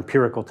teams that are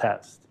empirical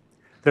tests.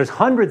 There's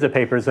hundreds of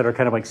papers that are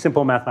kind of like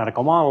simple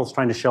mathematical models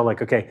trying to show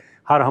like, okay,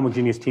 how do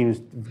homogeneous teams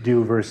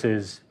do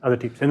versus other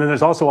teams? And then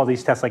there's also all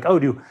these tests like, oh,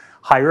 do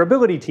higher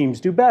ability teams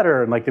do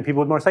better? And like, do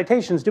people with more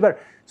citations do better?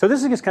 So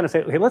this is just kind of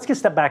say, okay, let's just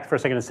step back for a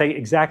second and say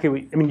exactly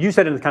what, I mean, you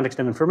said it in the context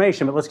of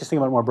information, but let's just think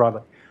about it more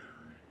broadly.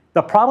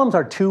 The problems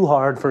are too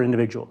hard for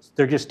individuals.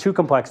 They're just too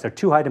complex. They're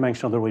too high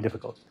dimensional. They're really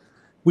difficult.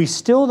 We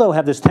still, though,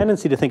 have this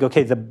tendency to think,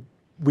 okay,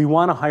 we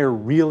want to hire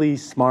really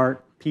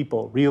smart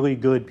people, really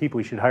good people.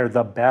 We should hire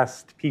the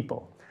best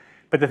people.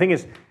 But the thing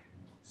is,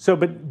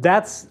 but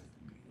that's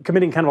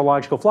committing kind of a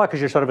logical flaw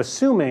because you're sort of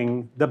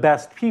assuming the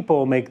best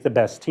people make the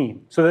best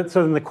team. So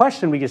then the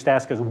question we just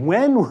ask is,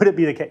 when would it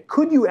be the case?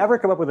 Could you ever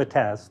come up with a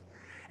test?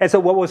 And so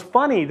what was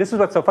funny, this is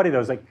what's so funny though,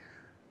 is like,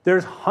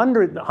 there's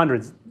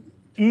hundreds,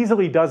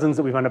 easily dozens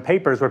that we found in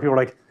papers where people are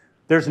like,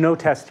 there's no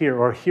test here,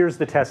 or here's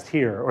the test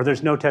here, or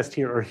there's no test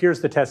here, or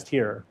here's the test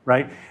here,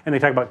 right? And they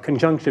talk about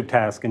conjunctive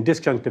task and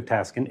disjunctive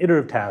task and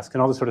iterative task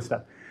and all this sort of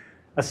stuff.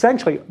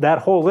 Essentially, that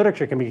whole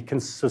literature can be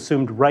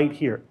assumed right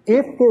here.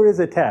 If there is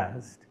a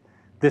test,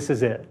 this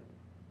is it.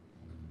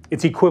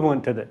 It's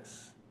equivalent to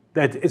this.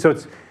 So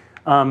it's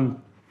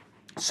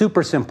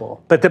super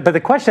simple. But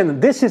the question,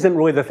 this isn't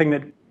really the thing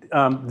that,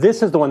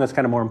 this is the one that's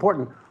kind of more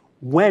important.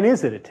 When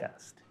is it a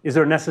test? Is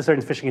there a necessary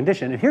and sufficient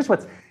condition? And here's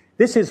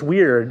this is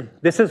weird.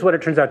 This is what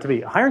it turns out to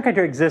be. A hiring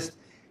criteria exists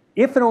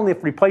if and only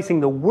if replacing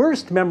the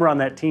worst member on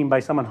that team by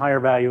someone higher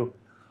value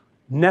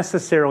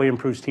necessarily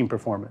improves team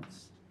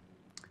performance.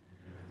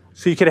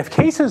 So you could have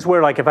cases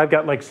where, like, if I've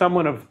got like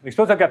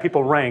suppose I've got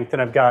people ranked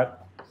and I've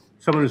got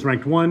someone who's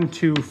ranked 1,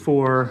 2,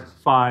 4,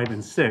 5,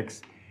 and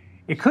 6.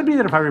 It could be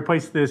that if I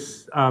replace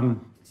this, or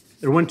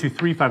 1, 2,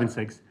 3, 5, and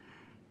 6,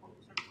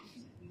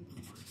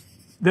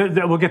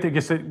 we'll get there,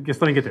 just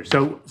let me get there.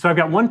 So I've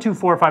got 1, 2,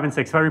 4, 5, and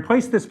 6. If I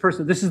replace this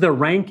person, this is the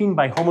ranking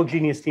by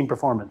homogeneous team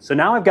performance. So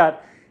now I've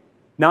got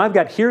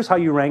here's how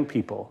you rank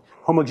people,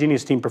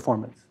 homogeneous team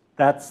performance.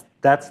 That's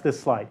this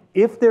slide.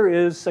 If there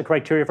is a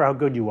criteria for how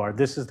good you are,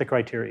 this is the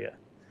criteria,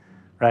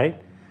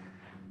 right?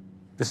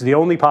 This is the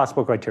only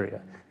possible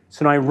criteria.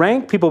 So now I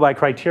rank people by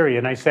criteria,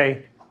 and I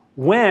say,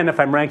 if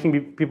I'm ranking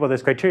people with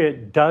this criteria,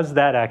 does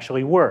that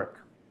actually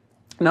work?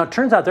 Now, it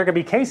turns out there could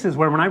be cases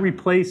where when I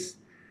replace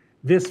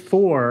this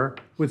 4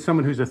 with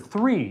someone who's a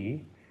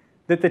 3,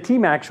 that the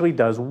team actually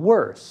does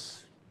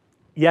worse.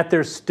 Yet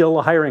there's still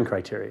a hiring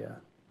criteria,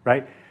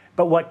 right?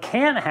 But what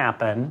can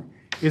happen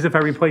is if I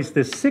replace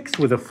this 6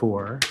 with a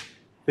 4,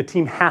 the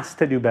team has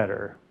to do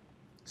better.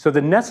 So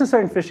the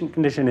necessary and sufficient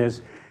condition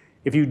is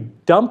if you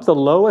dump the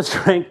lowest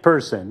ranked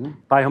person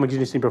by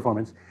homogeneous team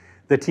performance,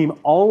 the team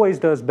always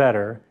does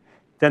better,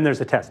 then there's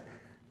a test.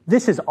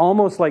 This is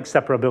almost like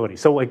separability.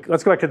 So like,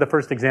 let's go back to the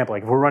first example.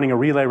 Like if we're running a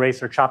relay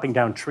race or chopping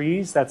down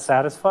trees, that's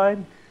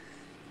satisfied.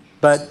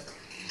 But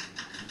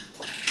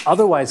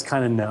otherwise,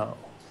 kind of no.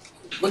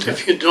 What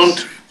if you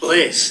don't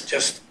replace,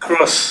 just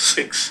cross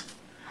 6?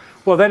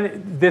 Well,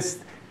 then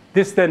this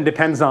then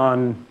depends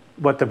on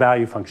what the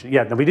value function.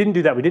 Yeah, no, we didn't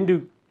do that.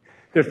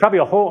 There's probably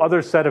a whole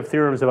other set of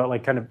theorems about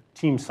like kind of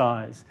team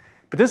size.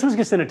 But this was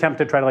just an attempt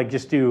to try to like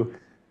just do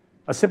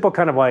a simple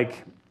kind of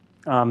like,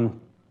 kind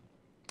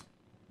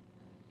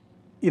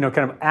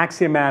of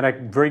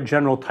axiomatic, very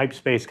general type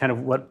space, kind of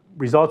what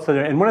results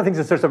there. And one of the things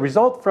is there's a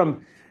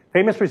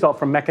famous result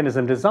from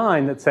mechanism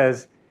design that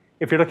says,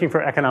 if you're looking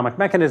for economic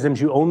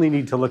mechanisms, you only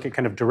need to look at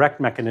kind of direct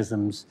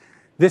mechanisms.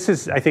 This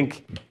is, I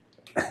think,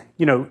 I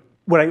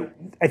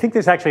think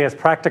this actually has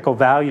practical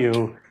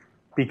value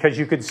because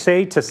you could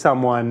say to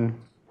someone,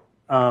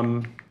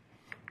 you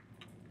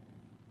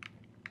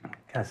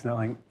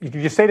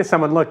could just say to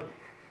someone, look,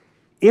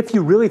 if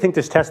you really think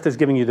this test is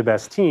giving you the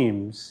best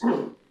teams,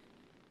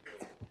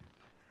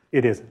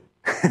 it isn't.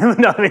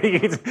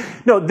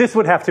 No, this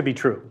would have to be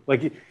true.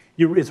 Like,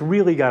 it's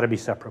really got to be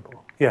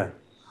separable. Yeah.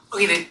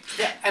 Okay,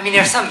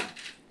 there's some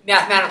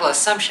mathematical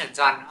assumptions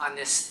on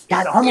this.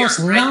 God, almost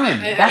theorem,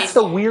 none. Right? That's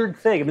the weird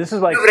thing. This is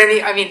like. No, but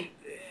I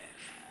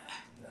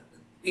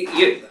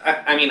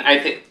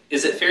think,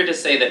 is it fair to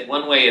say that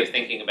one way of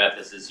thinking about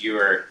this is you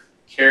are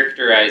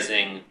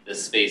characterizing the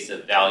space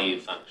of value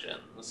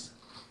functions,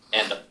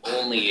 and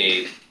only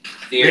a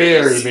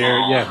very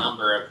small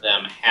number of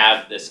them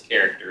have this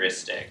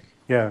characteristic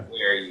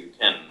where you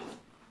can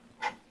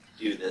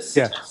do this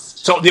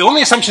test? So the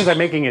only assumptions I'm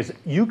making is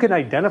you can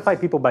identify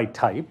people by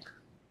type,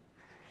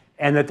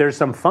 and that there's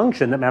some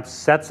function that maps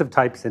sets of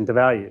types into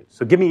values.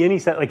 So give me any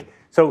set,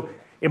 so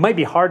it might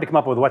be hard to come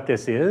up with what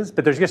this is,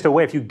 but there's just a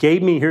way. If you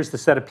gave me, here's the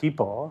set of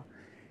people,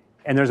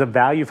 and there's a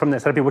value from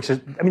that set of people, which is,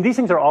 these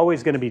things are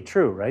always going to be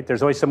true, right?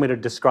 There's always some way to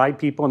describe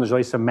people, and there's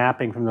always some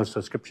mapping from those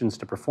descriptions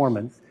to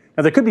performance.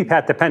 Now, there could be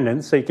path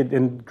dependence, so you could,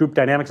 in group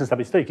dynamics and stuff,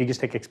 but still, you could just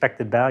take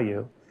expected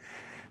value.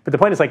 But the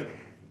point is,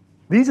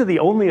 these are the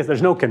only,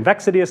 there's no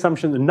convexity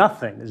assumptions,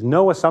 nothing. There's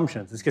no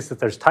assumptions. It's just that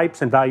there's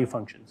types and value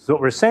functions. So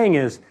what we're saying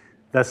is,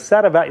 the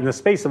set of, in the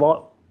space of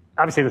all,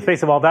 obviously in the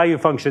space of all value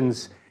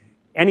functions,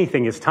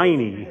 anything is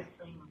tiny.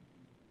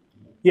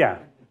 Yeah,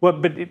 well,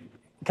 but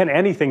kind of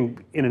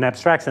anything in an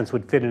abstract sense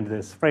would fit into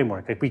this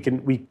framework. Like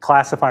we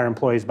classify our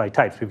employees by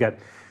types. We've got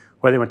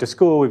where they went to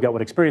school, we've got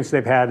what experience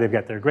they've had, they've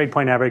got their grade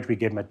point average, we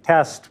gave them a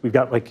test, we've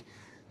got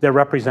they're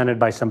represented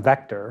by some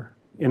vector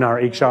in our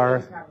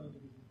HR.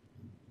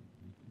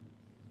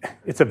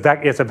 It's a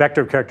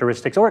vector of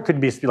characteristics, or it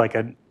could be like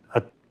a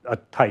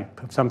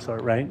type of some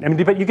sort, right?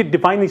 But you could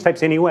define these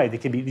types any way.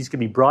 These could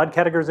be broad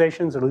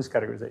categorizations or loose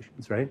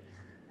categorizations, right?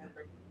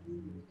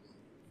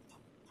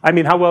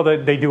 How well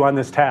they do on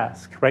this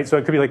task, right? So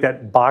it could be like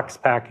that box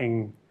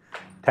packing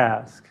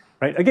task,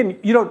 right? Again,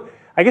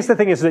 I guess the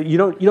thing is that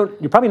you're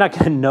probably not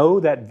going to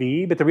know that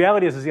V, but the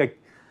reality is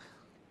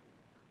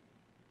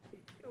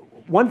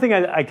one thing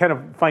I kind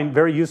of find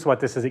very useful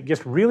about this is it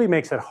just really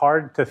makes it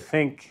hard to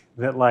think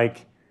that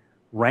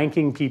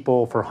ranking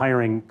people for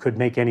hiring could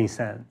make any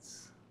sense.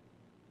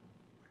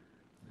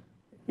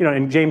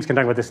 And James can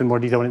talk about this in more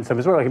detail in some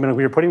as well. When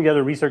you're putting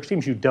together research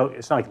teams,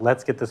 it's not like,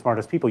 let's get the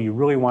smartest people. You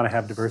really want to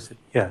have diversity.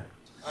 Yeah.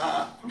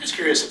 I'm just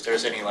curious if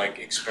there's any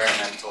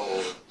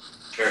experimental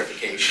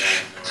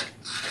verification, or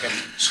I'm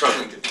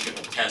struggling to think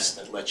of a test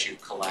that lets you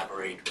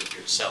collaborate with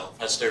yourself.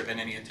 Has there been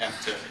any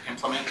attempt to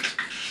implement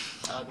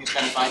these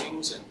kind of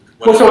findings? And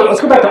so let's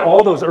go back to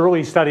all those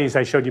early studies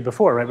I showed you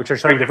before, right? Which are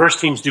showing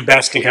diverse teams do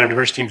best and kind of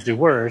diverse teams do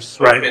worse,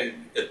 right?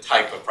 Been the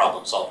type of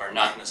problem solver,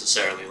 not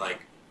necessarily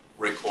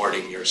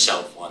recording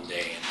yourself one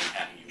day and then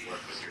having you work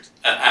with yourself.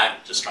 I'm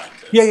just trying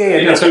to...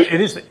 Yeah. No, so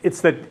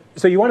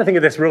so you want to think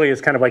of this really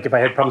as kind of like if I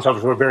had problem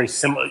solvers who were very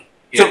similar.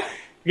 Yeah. So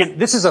again,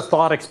 this is a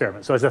thought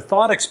experiment. So as a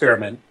thought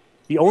experiment,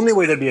 the only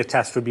way there'd be a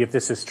test would be if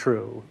this is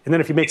true. And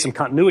then if you make some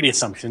continuity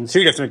assumptions,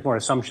 here you have to make more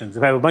assumptions.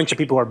 If I have a bunch of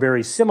people who are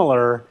very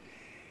similar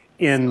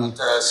in...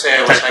 say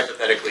I was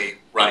hypothetically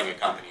running a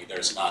company,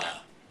 there's not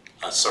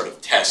a sort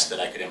of test that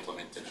I could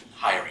implement in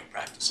hiring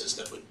practices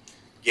that would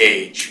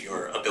gauge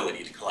your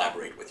ability to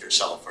collaborate with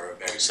yourself for a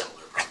very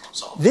similar problem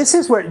solving. This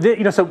is where,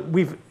 so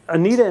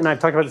Anita and I have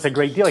talked about this a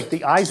great deal,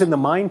 the eyes in the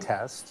mind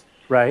test,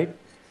 right?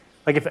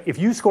 If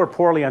you score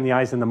poorly on the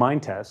eyes in the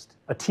mind test,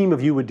 a team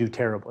of you would do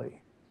terribly,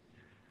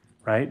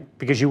 right?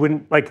 Because you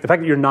wouldn't, the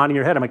fact that you're nodding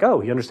your head, I'm oh,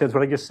 he understands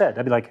what I just said.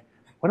 I'd be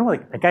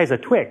that guy's a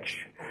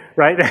twitch,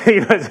 right?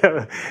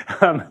 So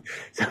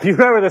if you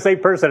remember the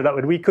same person,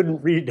 when I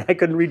couldn't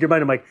read your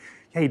mind, I'm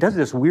yeah, he does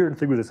this weird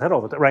thing with his head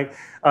all the time, right?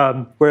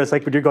 Whereas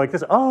when you go like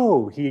this,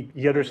 oh, he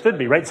understood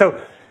me, right? So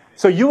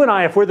you and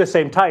I, if we're the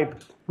same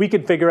type, we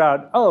could figure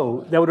out,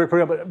 oh, that would work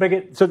pretty well. But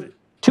again, so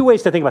two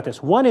ways to think about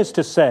this. One is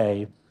to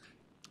say,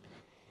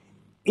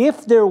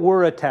 if there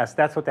were a test,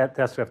 that's what that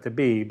test would have to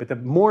be. But the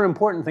more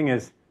important thing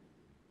is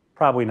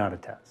probably not a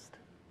test,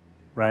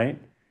 right?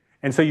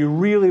 And so you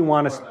really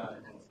want to...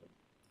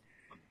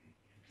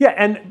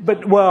 Yeah,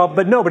 but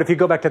if you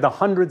go back to the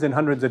hundreds and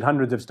hundreds and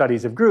hundreds of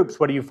studies of groups,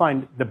 what do you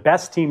find? The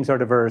best teams are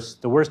diverse,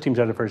 the worst teams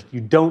are diverse.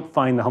 You don't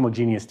find the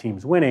homogeneous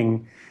teams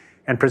winning.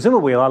 And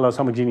presumably a lot of those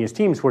homogeneous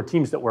teams were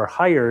teams that were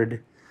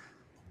hired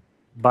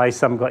by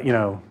some,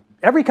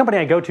 every company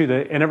I go to,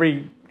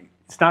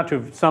 it's not true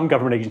of some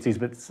government agencies,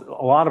 but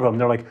a lot of them,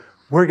 they're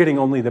we're getting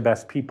only the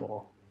best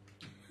people,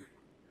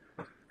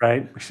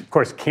 right? Which of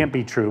course can't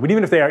be true. But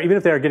even if they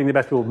are getting the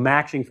best people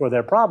matching for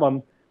their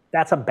problem,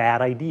 that's a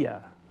bad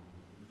idea.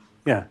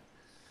 Yeah.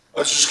 I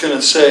was just going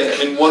to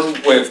say,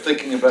 one way of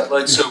thinking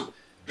about, so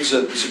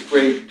There's a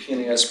great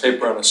PNAS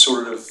paper on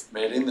assortative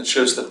mating that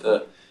shows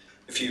that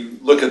if you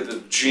look at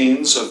the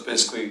genes of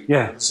basically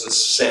it's a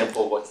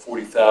sample of like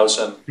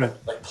 40,000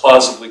 like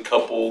plausibly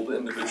coupled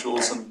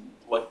individuals and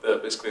like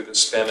basically the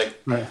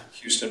Hispanic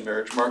Houston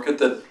marriage market,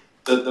 that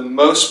the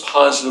most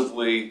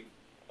positively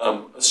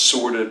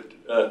assorted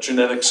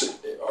genetics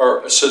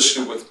are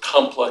associated with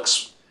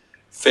complex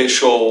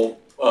facial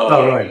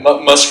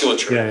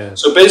musculature.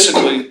 So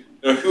basically,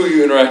 who are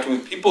you interacting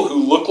with? People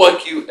who look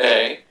like you,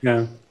 A,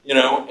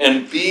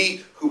 and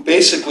B, who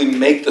basically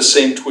make the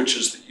same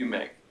twitches that you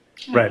make.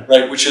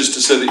 Right, which is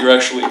to say that you're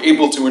actually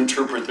able to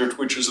interpret their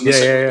twitches in the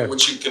same way in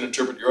which you can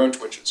interpret your own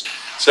twitches.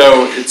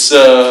 So it's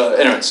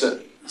anyway. So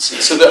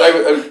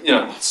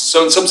that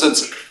so in some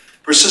sense,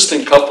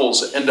 persistent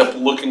couples end up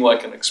looking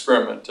like an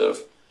experiment of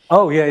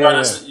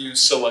that you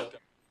select.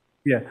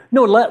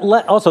 No.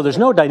 Also, there's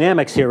no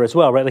dynamics here as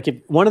well, right?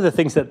 Like one of the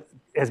things that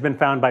has been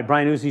found by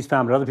Brian Uzi's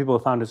found, but other people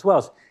have found as well,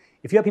 is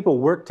if you have people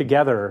work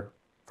together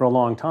for a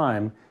long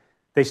time,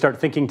 they start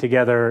thinking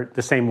together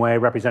the same way,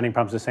 representing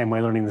problems the same way,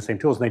 learning the same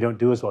tools, and they don't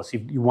do as well. So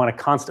you want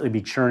to constantly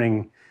be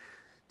churning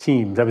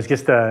teams. That was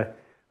just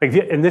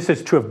and this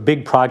is true of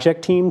big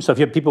project teams. So if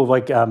you have people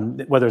like,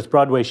 whether it's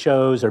Broadway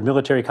shows or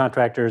military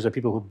contractors or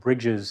people who have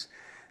bridges,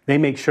 they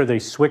make sure they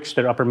switch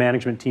their upper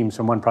management teams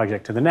from one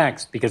project to the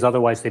next, because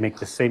otherwise they make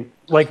the same,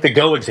 like the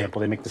Go example,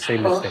 they make the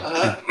same mistake.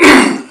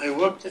 I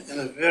worked in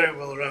a very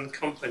well-run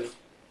company,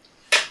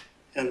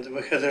 and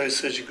we had a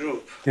research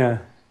group.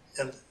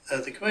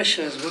 And the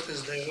question is, what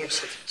is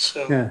diversity?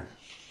 So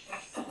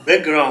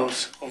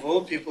backgrounds of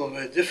all people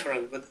were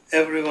different, but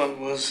everyone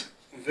was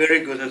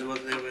very good at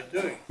what they were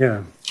doing.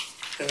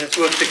 And it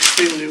worked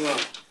extremely well.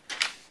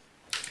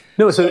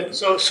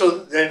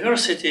 So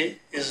diversity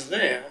is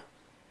there.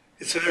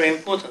 It's very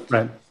important.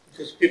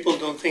 Because people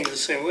don't think the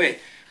same way.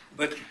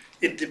 But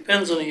it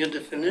depends on your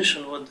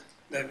definition what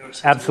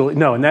diversity Absolutely.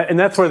 No, and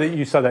that's where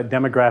you saw that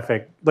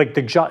demographic, like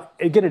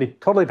again, it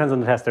totally depends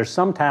on the task. There's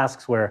some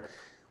tasks where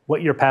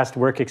what your past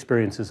work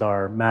experiences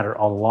matter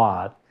a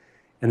lot,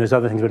 and there's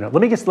other things we don't.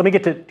 Let me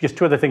get to just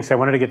two other things. I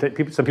wanted to get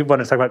to some people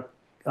want to talk about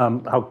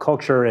how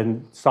culture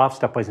and soft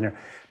stuff plays in there,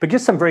 but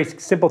just some very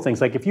simple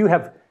things like if you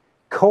have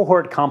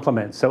cohort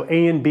complements, so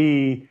A and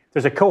B,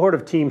 there's a cohort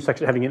of teams such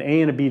that having an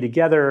A and a B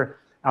together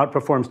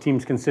outperforms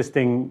teams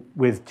consisting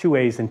with two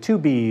A's and two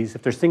B's.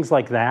 If there's things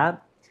like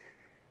that,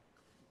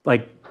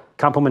 like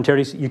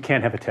complementarities, you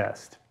can't have a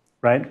test,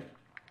 right?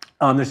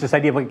 There's this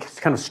idea of like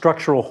kind of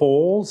structural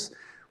holes,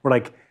 where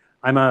like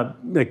I'm a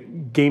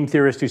game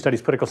theorist who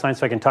studies political science,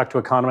 so I can talk to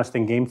economists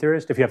and game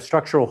theorists. If you have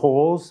structural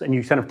holes and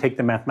you kind of take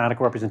the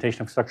mathematical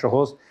representation of structural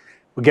holes,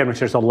 again, which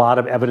there's a lot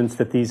of evidence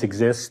that these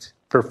exist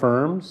for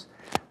firms,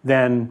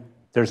 then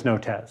there's no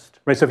test,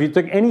 right? So if you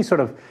took any sort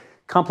of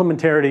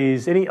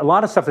complementarities, a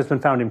lot of stuff that's been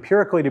found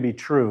empirically to be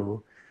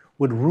true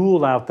would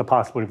rule out the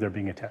possibility of there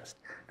being a test.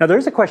 Now, there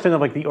is a question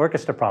of like the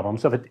orchestra problem.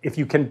 So if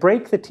you can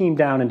break the team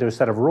down into a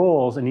set of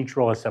roles and each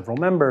role has several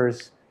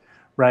members,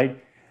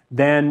 right,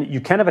 then you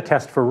can have a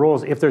test for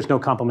roles if there's no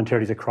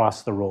complementarities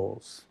across the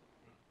roles,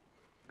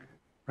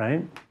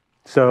 right?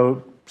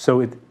 So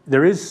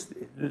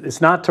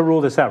it's not to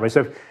rule this out, right?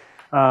 So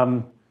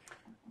a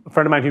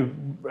friend of mine who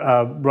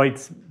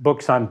writes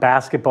books on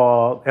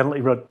basketball, and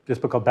he wrote this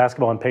book called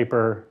Basketball on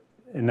Paper,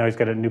 and now he's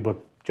got a new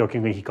book,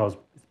 jokingly, he calls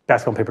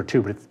Basketball on Paper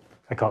 2, but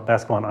I call it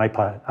Basketball on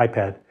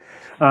iPad.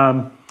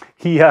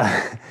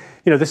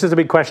 This is a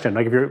big question.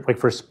 Like if you're like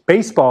for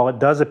baseball, it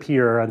does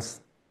appear, and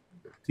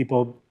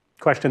people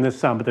question this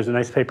some, but there's a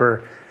nice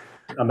paper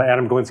by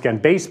Adam Galinsky on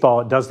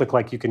baseball. It does look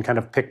like you can kind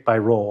of pick by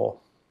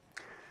role.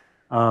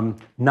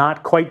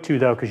 Not quite two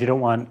though, because you don't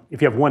want, if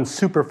you have one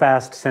super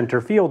fast center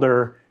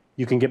fielder,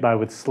 you can get by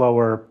with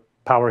slower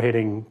power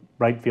hitting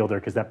right fielder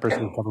because that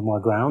person will cover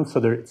more ground. So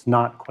it's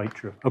not quite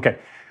true. Okay,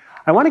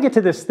 I want to get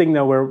to this thing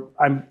though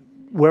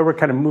where we're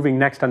kind of moving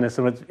next on this.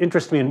 And what's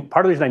interesting, and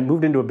part of the reason I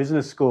moved into a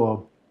business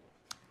school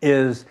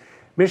is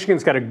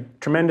Michigan's got a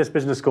tremendous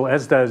business school,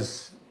 as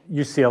does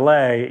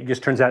UCLA. It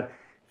just turns out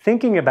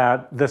thinking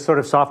about the sort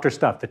of softer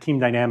stuff, the team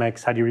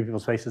dynamics, how do you read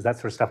people's faces, that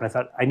sort of stuff. And I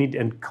thought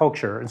and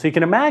culture. And so you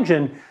can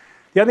imagine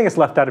the other thing that's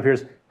left out of here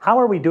is how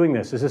are we doing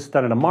this? Is this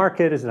done in a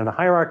market? Is it in a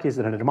hierarchy? Is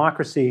it in a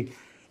democracy?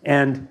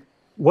 And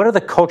what are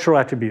the cultural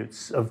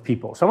attributes of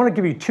people? So I want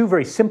to give you two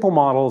very simple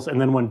models and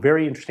then one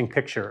very interesting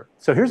picture.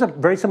 So here's a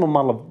very simple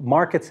model of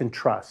markets and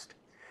trust.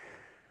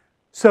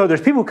 So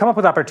there's people who come up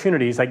with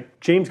opportunities,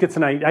 like James gets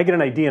I get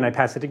an idea and I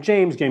pass it to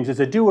James. James is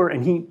a doer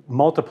and he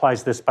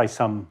multiplies this by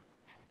some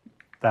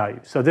value.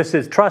 So this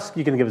is trust.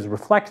 You can think of it as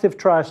reflective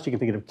trust. You can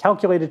think of it as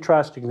calculated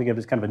trust. You can think of it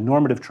as kind of a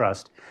normative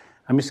trust.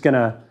 I'm just going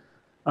to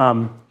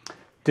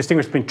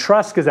distinguish between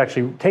trust is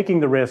actually taking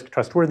the risk.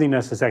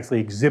 Trustworthiness is actually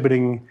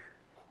exhibiting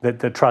that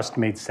the trust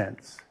made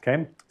sense.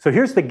 Okay. So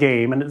here's the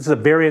game, and this is a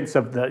variance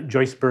of the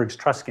Joyce-Berg's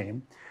trust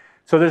game.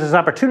 So there's this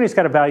opportunity. It's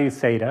got a value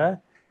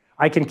theta.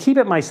 I can keep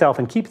it myself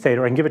and keep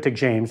theta, or I can give it to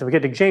James. If I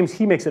get to James,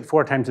 he makes it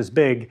 4 times as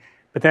big.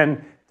 But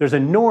then there's a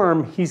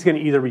norm. He's going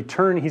to either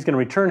return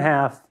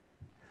half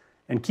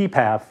and keep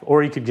half,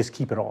 or he could just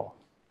keep it all.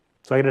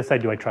 So I got to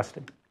decide, do I trust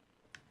him?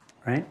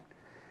 right?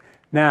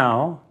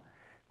 Now,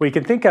 what you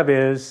can think of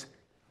is,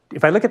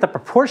 if I look at the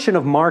proportion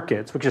of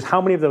markets, which is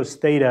how many of those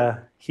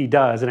theta he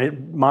does, and I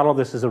model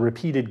this as a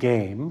repeated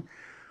game,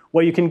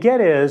 what you can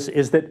get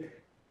is that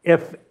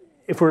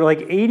if we're like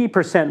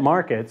 80%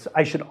 markets,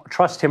 I should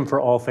trust him for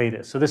all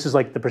thetas. So this is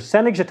like the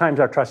percentage of times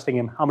I'm trusting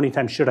him, how many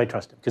times should I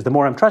trust him? Because the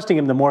more I'm trusting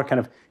him, the more kind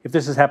of, if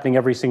this is happening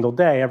every single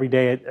day, every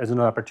day as an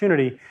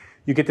opportunity,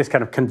 you get this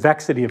kind of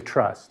convexity of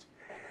trust.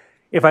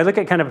 If I look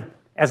at kind of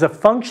as a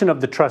function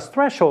of the trust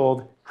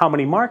threshold, how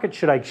many markets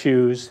should I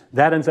choose?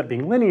 That ends up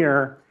being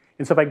linear.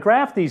 And so if I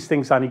graph these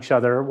things on each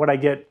other, what I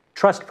get,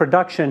 trust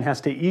production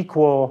has to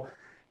equal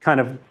kind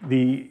of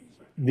the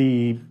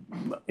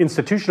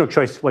institutional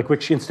choice, like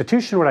which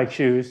institution would I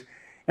choose?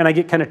 And I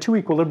get kind of two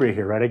equilibria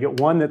here, right? I get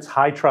one that's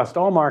high trust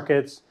all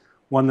markets,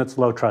 one that's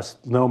low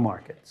trust no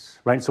markets,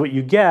 right? So what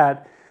you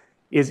get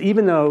is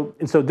even though,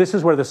 and so this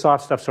is where the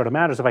soft stuff sort of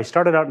matters. If I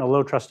started out in a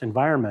low trust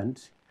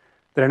environment,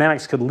 the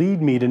dynamics could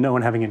lead me to no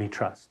one having any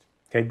trust.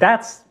 Okay,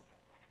 that's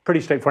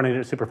pretty straightforward. I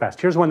did it super fast.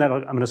 Here's one that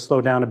I'm going to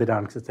slow down a bit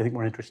on because it's, I think,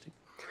 more interesting.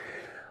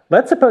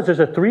 Let's suppose there's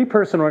a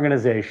 3-person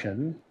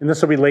organization, and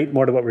this will relate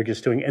more to what we're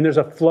just doing, and there's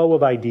a flow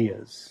of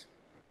ideas,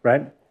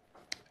 right?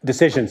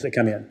 Decisions that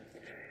come in.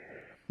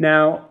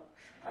 Now,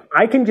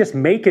 I can just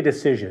make a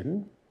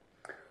decision,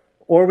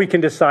 or we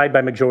can decide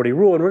by majority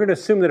rule, and we're going to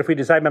assume that if we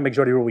decide by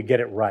majority rule, we get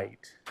it right?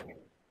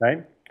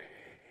 And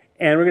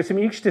we're going to assume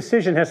each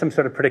decision has some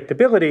sort of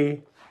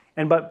predictability,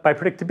 and by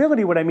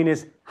predictability, what I mean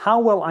is how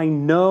well I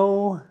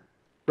know,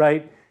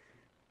 right,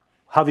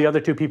 how the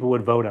other two people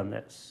would vote on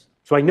this.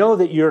 So I know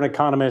that you're an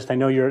economist, I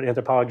know you're an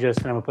anthropologist,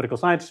 and I'm a political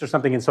scientist or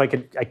something, and so I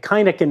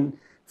kind of can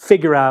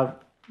figure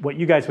out what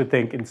you guys would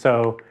think, and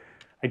so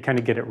I'd kind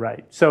of get it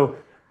right. So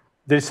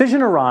the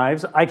decision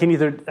arrives, I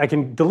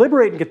can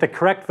deliberate and get the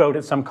correct vote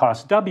at some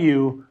cost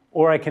W,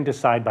 or I can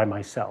decide by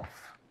myself,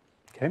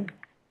 okay?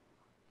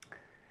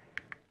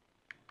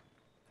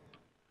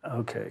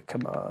 Okay,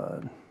 come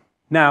on.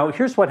 Now,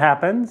 here's what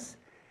happens.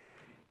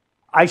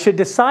 I should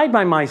decide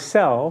by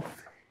myself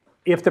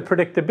if the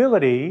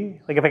predictability,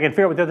 like if I can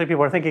figure out what the other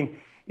people are thinking,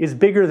 is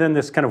bigger than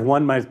this kind of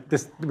one,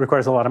 this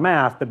requires a lot of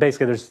math, but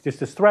basically there's just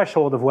this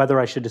threshold of whether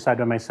I should decide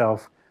by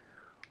myself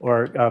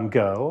or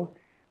go.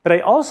 But I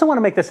also want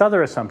to make this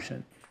other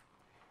assumption.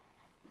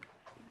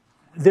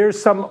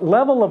 There's some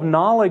level of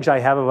knowledge I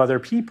have of other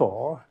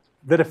people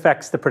that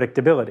affects the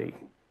predictability.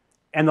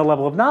 And the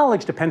level of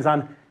knowledge depends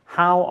on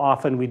how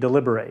often we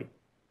deliberate.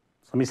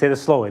 So let me say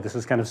this slowly, this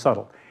is kind of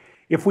subtle.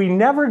 If we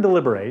never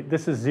deliberate,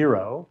 this is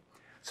 0,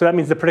 so that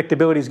means the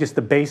predictability is just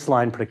the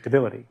baseline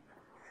predictability.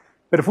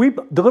 But if we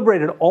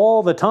deliberated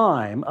all the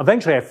time,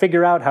 eventually I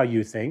figure out how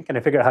you think, and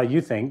I figure out how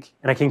you think,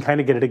 and I can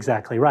kind of get it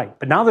exactly right.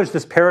 But now there's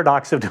this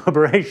paradox of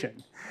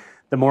deliberation.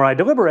 The more I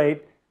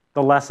deliberate,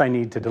 the less I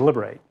need to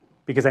deliberate,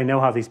 because I know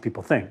how these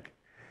people think.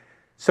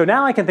 So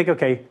now I can think,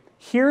 okay,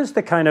 here's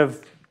the kind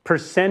of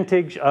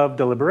percentage of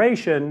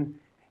deliberation,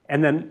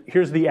 and then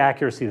here's the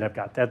accuracy that I've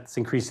got. That's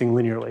increasing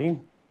linearly,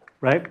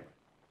 right?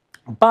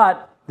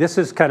 But this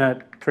is kind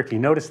of tricky.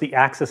 Notice the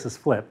axis is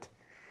flipped.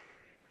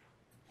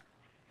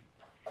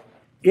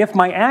 If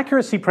my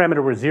accuracy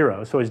parameter were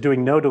 0, so I was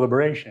doing no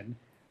deliberation,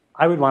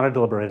 I would want to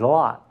deliberate a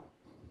lot.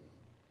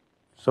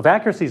 So if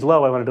accuracy is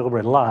low, I want to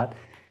deliberate a lot.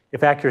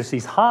 If accuracy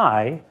is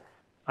high,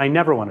 I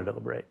never want to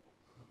deliberate,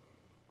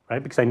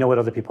 right? Because I know what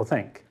other people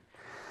think.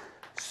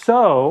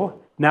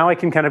 So now I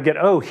can kind of get,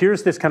 oh,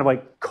 here's this kind of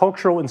like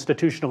cultural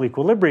institutional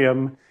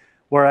equilibrium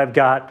where I've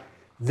got,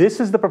 this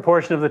is the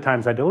proportion of the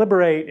times I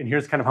deliberate, and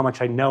here's kind of how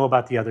much I know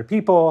about the other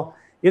people.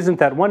 Isn't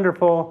that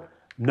wonderful?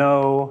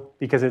 No,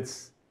 because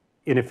it's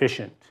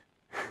inefficient.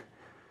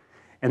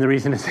 And the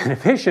reason it's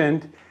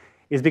inefficient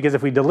is because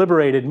if we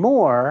deliberated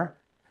more,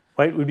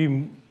 right, we'd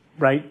be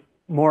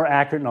more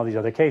accurate in all these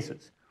other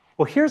cases.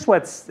 Well, here's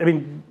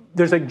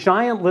there's a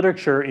giant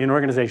literature in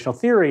organizational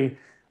theory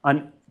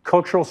on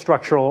cultural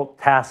structural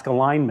task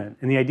alignment.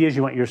 And the idea is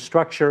you want your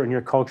structure and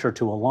your culture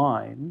to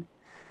align.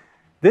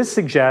 This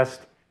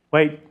suggests,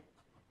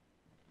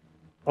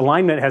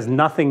 alignment has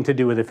nothing to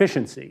do with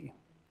efficiency,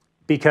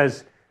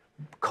 because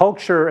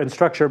culture and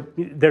structure,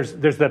 there's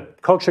the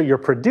culture you're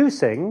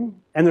producing,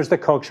 and there's the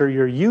culture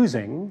you're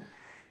using,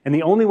 and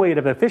the only way to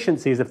have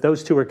efficiency is if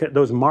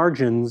those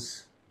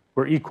margins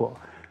were equal.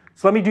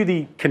 So let me do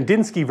the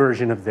Kandinsky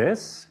version of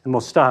this, and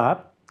we'll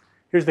stop.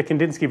 Here's the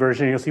Kandinsky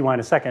version, and you'll see why in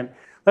a second.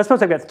 Let's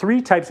suppose I've got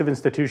 3 types of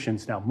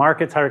institutions now: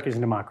 markets, hierarchies,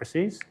 and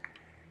democracies.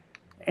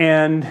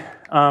 And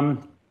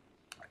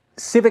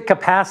civic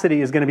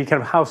capacity is going to be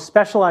kind of how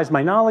specialized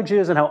my knowledge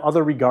is and how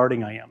other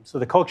regarding I am. So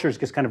the culture is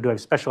just kind of, do I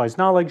have specialized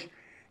knowledge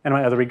and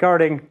my other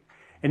regarding?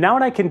 And now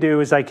what I can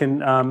do is I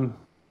can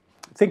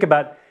think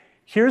about,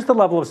 here's the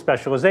level of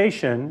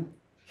specialization,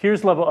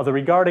 here's the level of other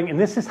regarding, and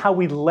this is how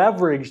we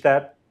leverage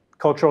that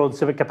cultural and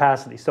civic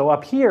capacity. So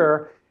up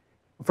here,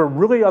 for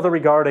really other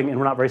regarding and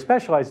we're not very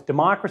specialized,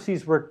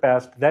 democracies work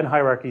best, then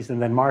hierarchies,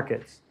 and then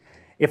markets.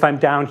 If I'm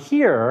down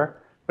here,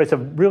 it's a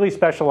really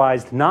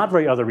specialized, not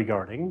very other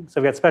regarding.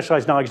 So I've got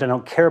specialized knowledge and I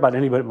don't care about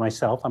anybody but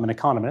myself. I'm an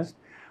economist.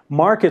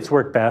 markets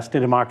work best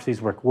and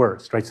democracies work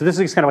worst, right? So this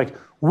is kind of like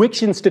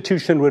which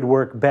institution would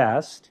work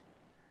best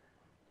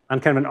on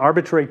kind of an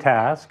arbitrary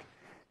task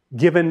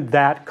given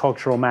that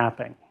cultural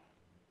mapping,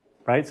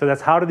 right? So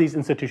that's how do these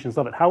institutions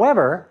love it.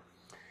 However,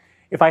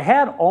 if I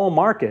had all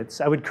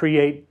markets, I would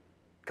create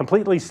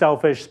completely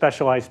selfish,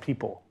 specialized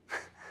people,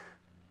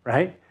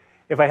 right?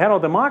 If I had all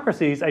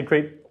democracies, I'd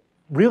create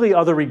really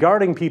other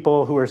regarding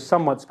people who are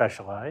somewhat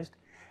specialized.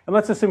 And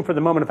let's assume for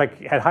the moment, if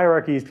I had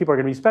hierarchies, people are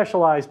going to be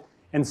specialized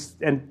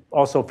and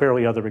also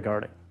fairly other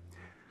regarding.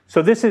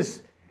 So this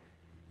is,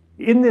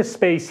 in this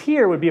space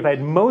here would be if I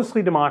had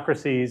mostly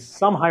democracies,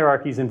 some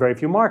hierarchies, and very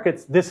few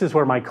markets, this is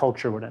where my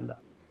culture would end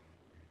up,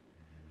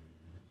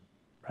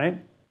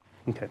 right?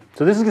 Okay,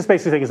 so this is just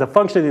basically saying as a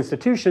function of the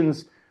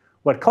institutions,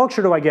 what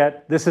culture do I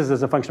get? This is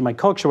as a function of my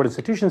culture, what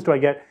institutions do I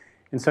get?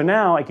 And so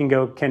now I can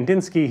go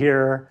Kandinsky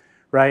here,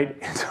 right,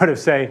 and sort of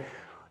say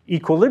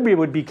equilibria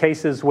would be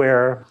cases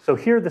where, so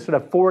here this would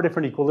have 4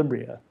 different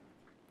equilibria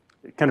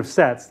kind of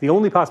sets. The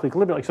only possible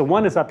equilibria, like so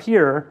one is up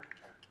here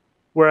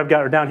where I've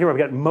got, or down here where I've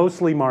got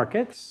mostly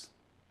markets,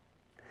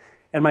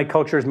 and my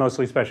culture is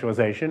mostly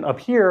specialization. Up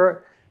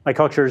here, my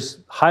culture is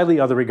highly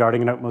other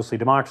regarding and mostly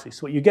democracy.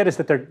 So what you get is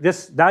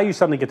that now you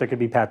suddenly get there could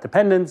be path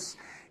dependence,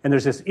 and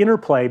there's this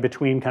interplay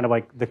between kind of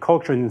like the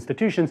culture and the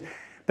institutions.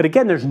 But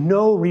again, there's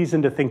no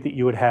reason to think that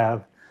you would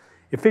have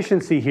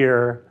efficiency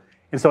here.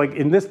 And so like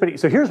in this,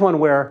 so here's one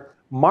where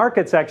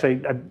markets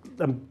actually,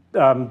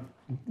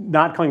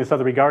 not calling this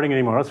other regarding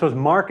anymore. I suppose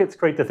markets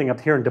create the thing up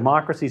here and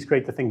democracies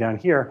create the thing down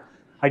here.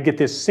 I'd get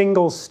this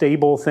single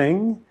stable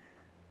thing,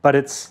 but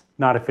it's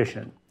not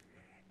efficient.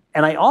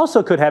 And I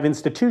also could have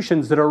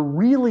institutions that are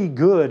really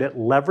good at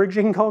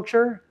leveraging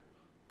culture,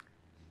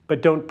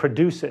 but don't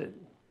produce it.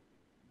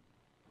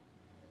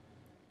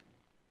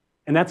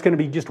 And that's going to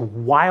be just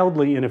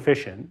wildly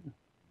inefficient,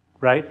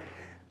 right?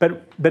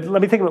 But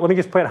let me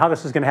just point out how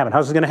this is going to happen. How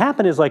this is going to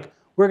happen is like,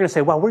 we're going to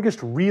say, well, we're just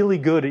really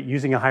good at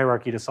using a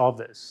hierarchy to solve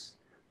this.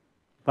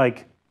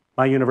 Like,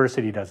 my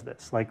university does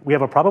this. Like, we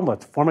have a problem,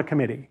 let's form a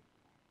committee,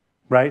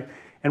 right?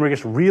 And we're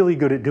just really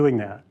good at doing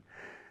that.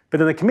 But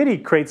then the committee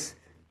creates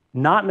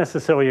not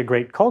necessarily a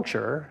great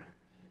culture,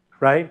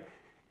 right?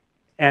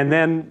 And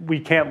then we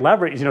can't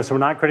leverage, so we're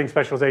not creating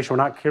specialization,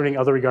 we're not creating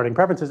other regarding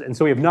preferences, and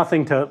so we have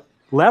nothing to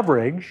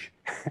leverage,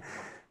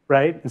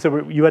 right? And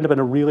so you end up in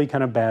a really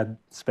kind of bad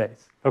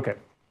space. Okay,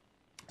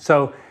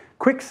 so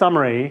quick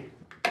summary.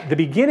 The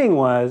beginning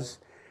was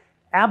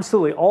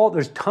absolutely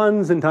there's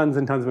tons and tons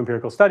and tons of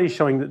empirical studies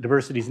showing that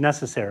diversity is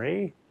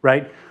necessary,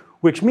 right?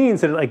 Which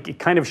means that like it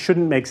kind of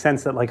shouldn't make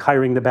sense that like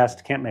hiring the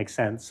best can't make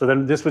sense. So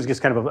then this was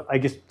just kind of I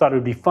just thought it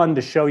would be fun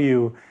to show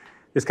you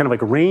this kind of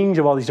like range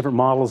of all these different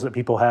models that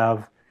people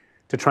have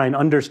to try and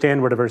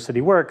understand where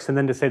diversity works, and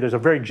then to say there's a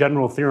very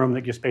general theorem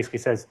that just basically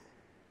says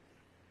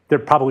there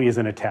probably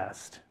isn't a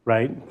test,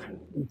 right?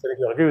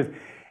 I agree with.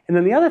 And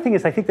then the other thing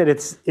is I think that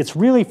it's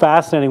really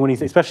fascinating when you,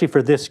 especially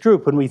for this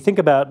group, when we think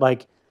about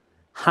like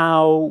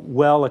how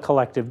well a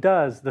collective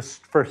does.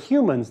 For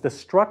humans, the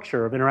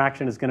structure of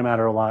interaction is going to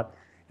matter a lot,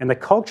 and the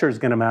culture is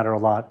going to matter a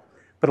lot.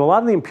 But a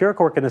lot of the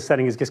empirical work in this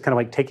setting is just kind of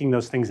like taking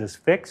those things as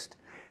fixed,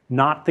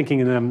 not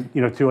thinking of them,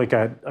 through like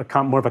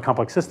more of a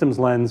complex systems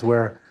lens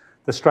where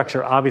the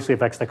structure obviously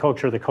affects the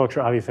culture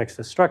obviously affects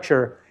the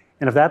structure.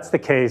 And if that's the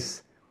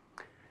case,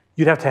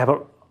 you'd have to have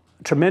a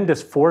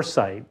tremendous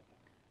foresight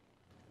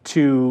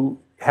to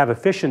have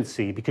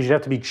efficiency, because you'd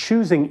have to be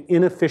choosing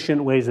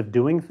inefficient ways of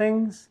doing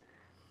things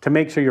to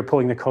make sure you're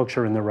pulling the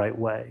culture in the right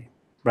way,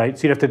 right?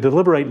 So you'd have to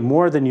deliberate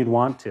more than you'd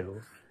want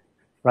to,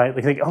 right?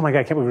 Like think, oh my God,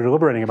 I can't believe we're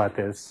deliberating about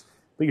this.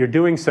 But you're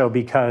doing so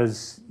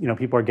because,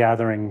 people are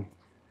gathering,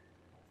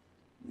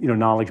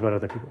 knowledge about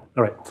other people.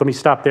 All right, so let me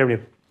stop there. We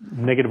have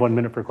 -1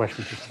 minute for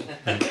questions.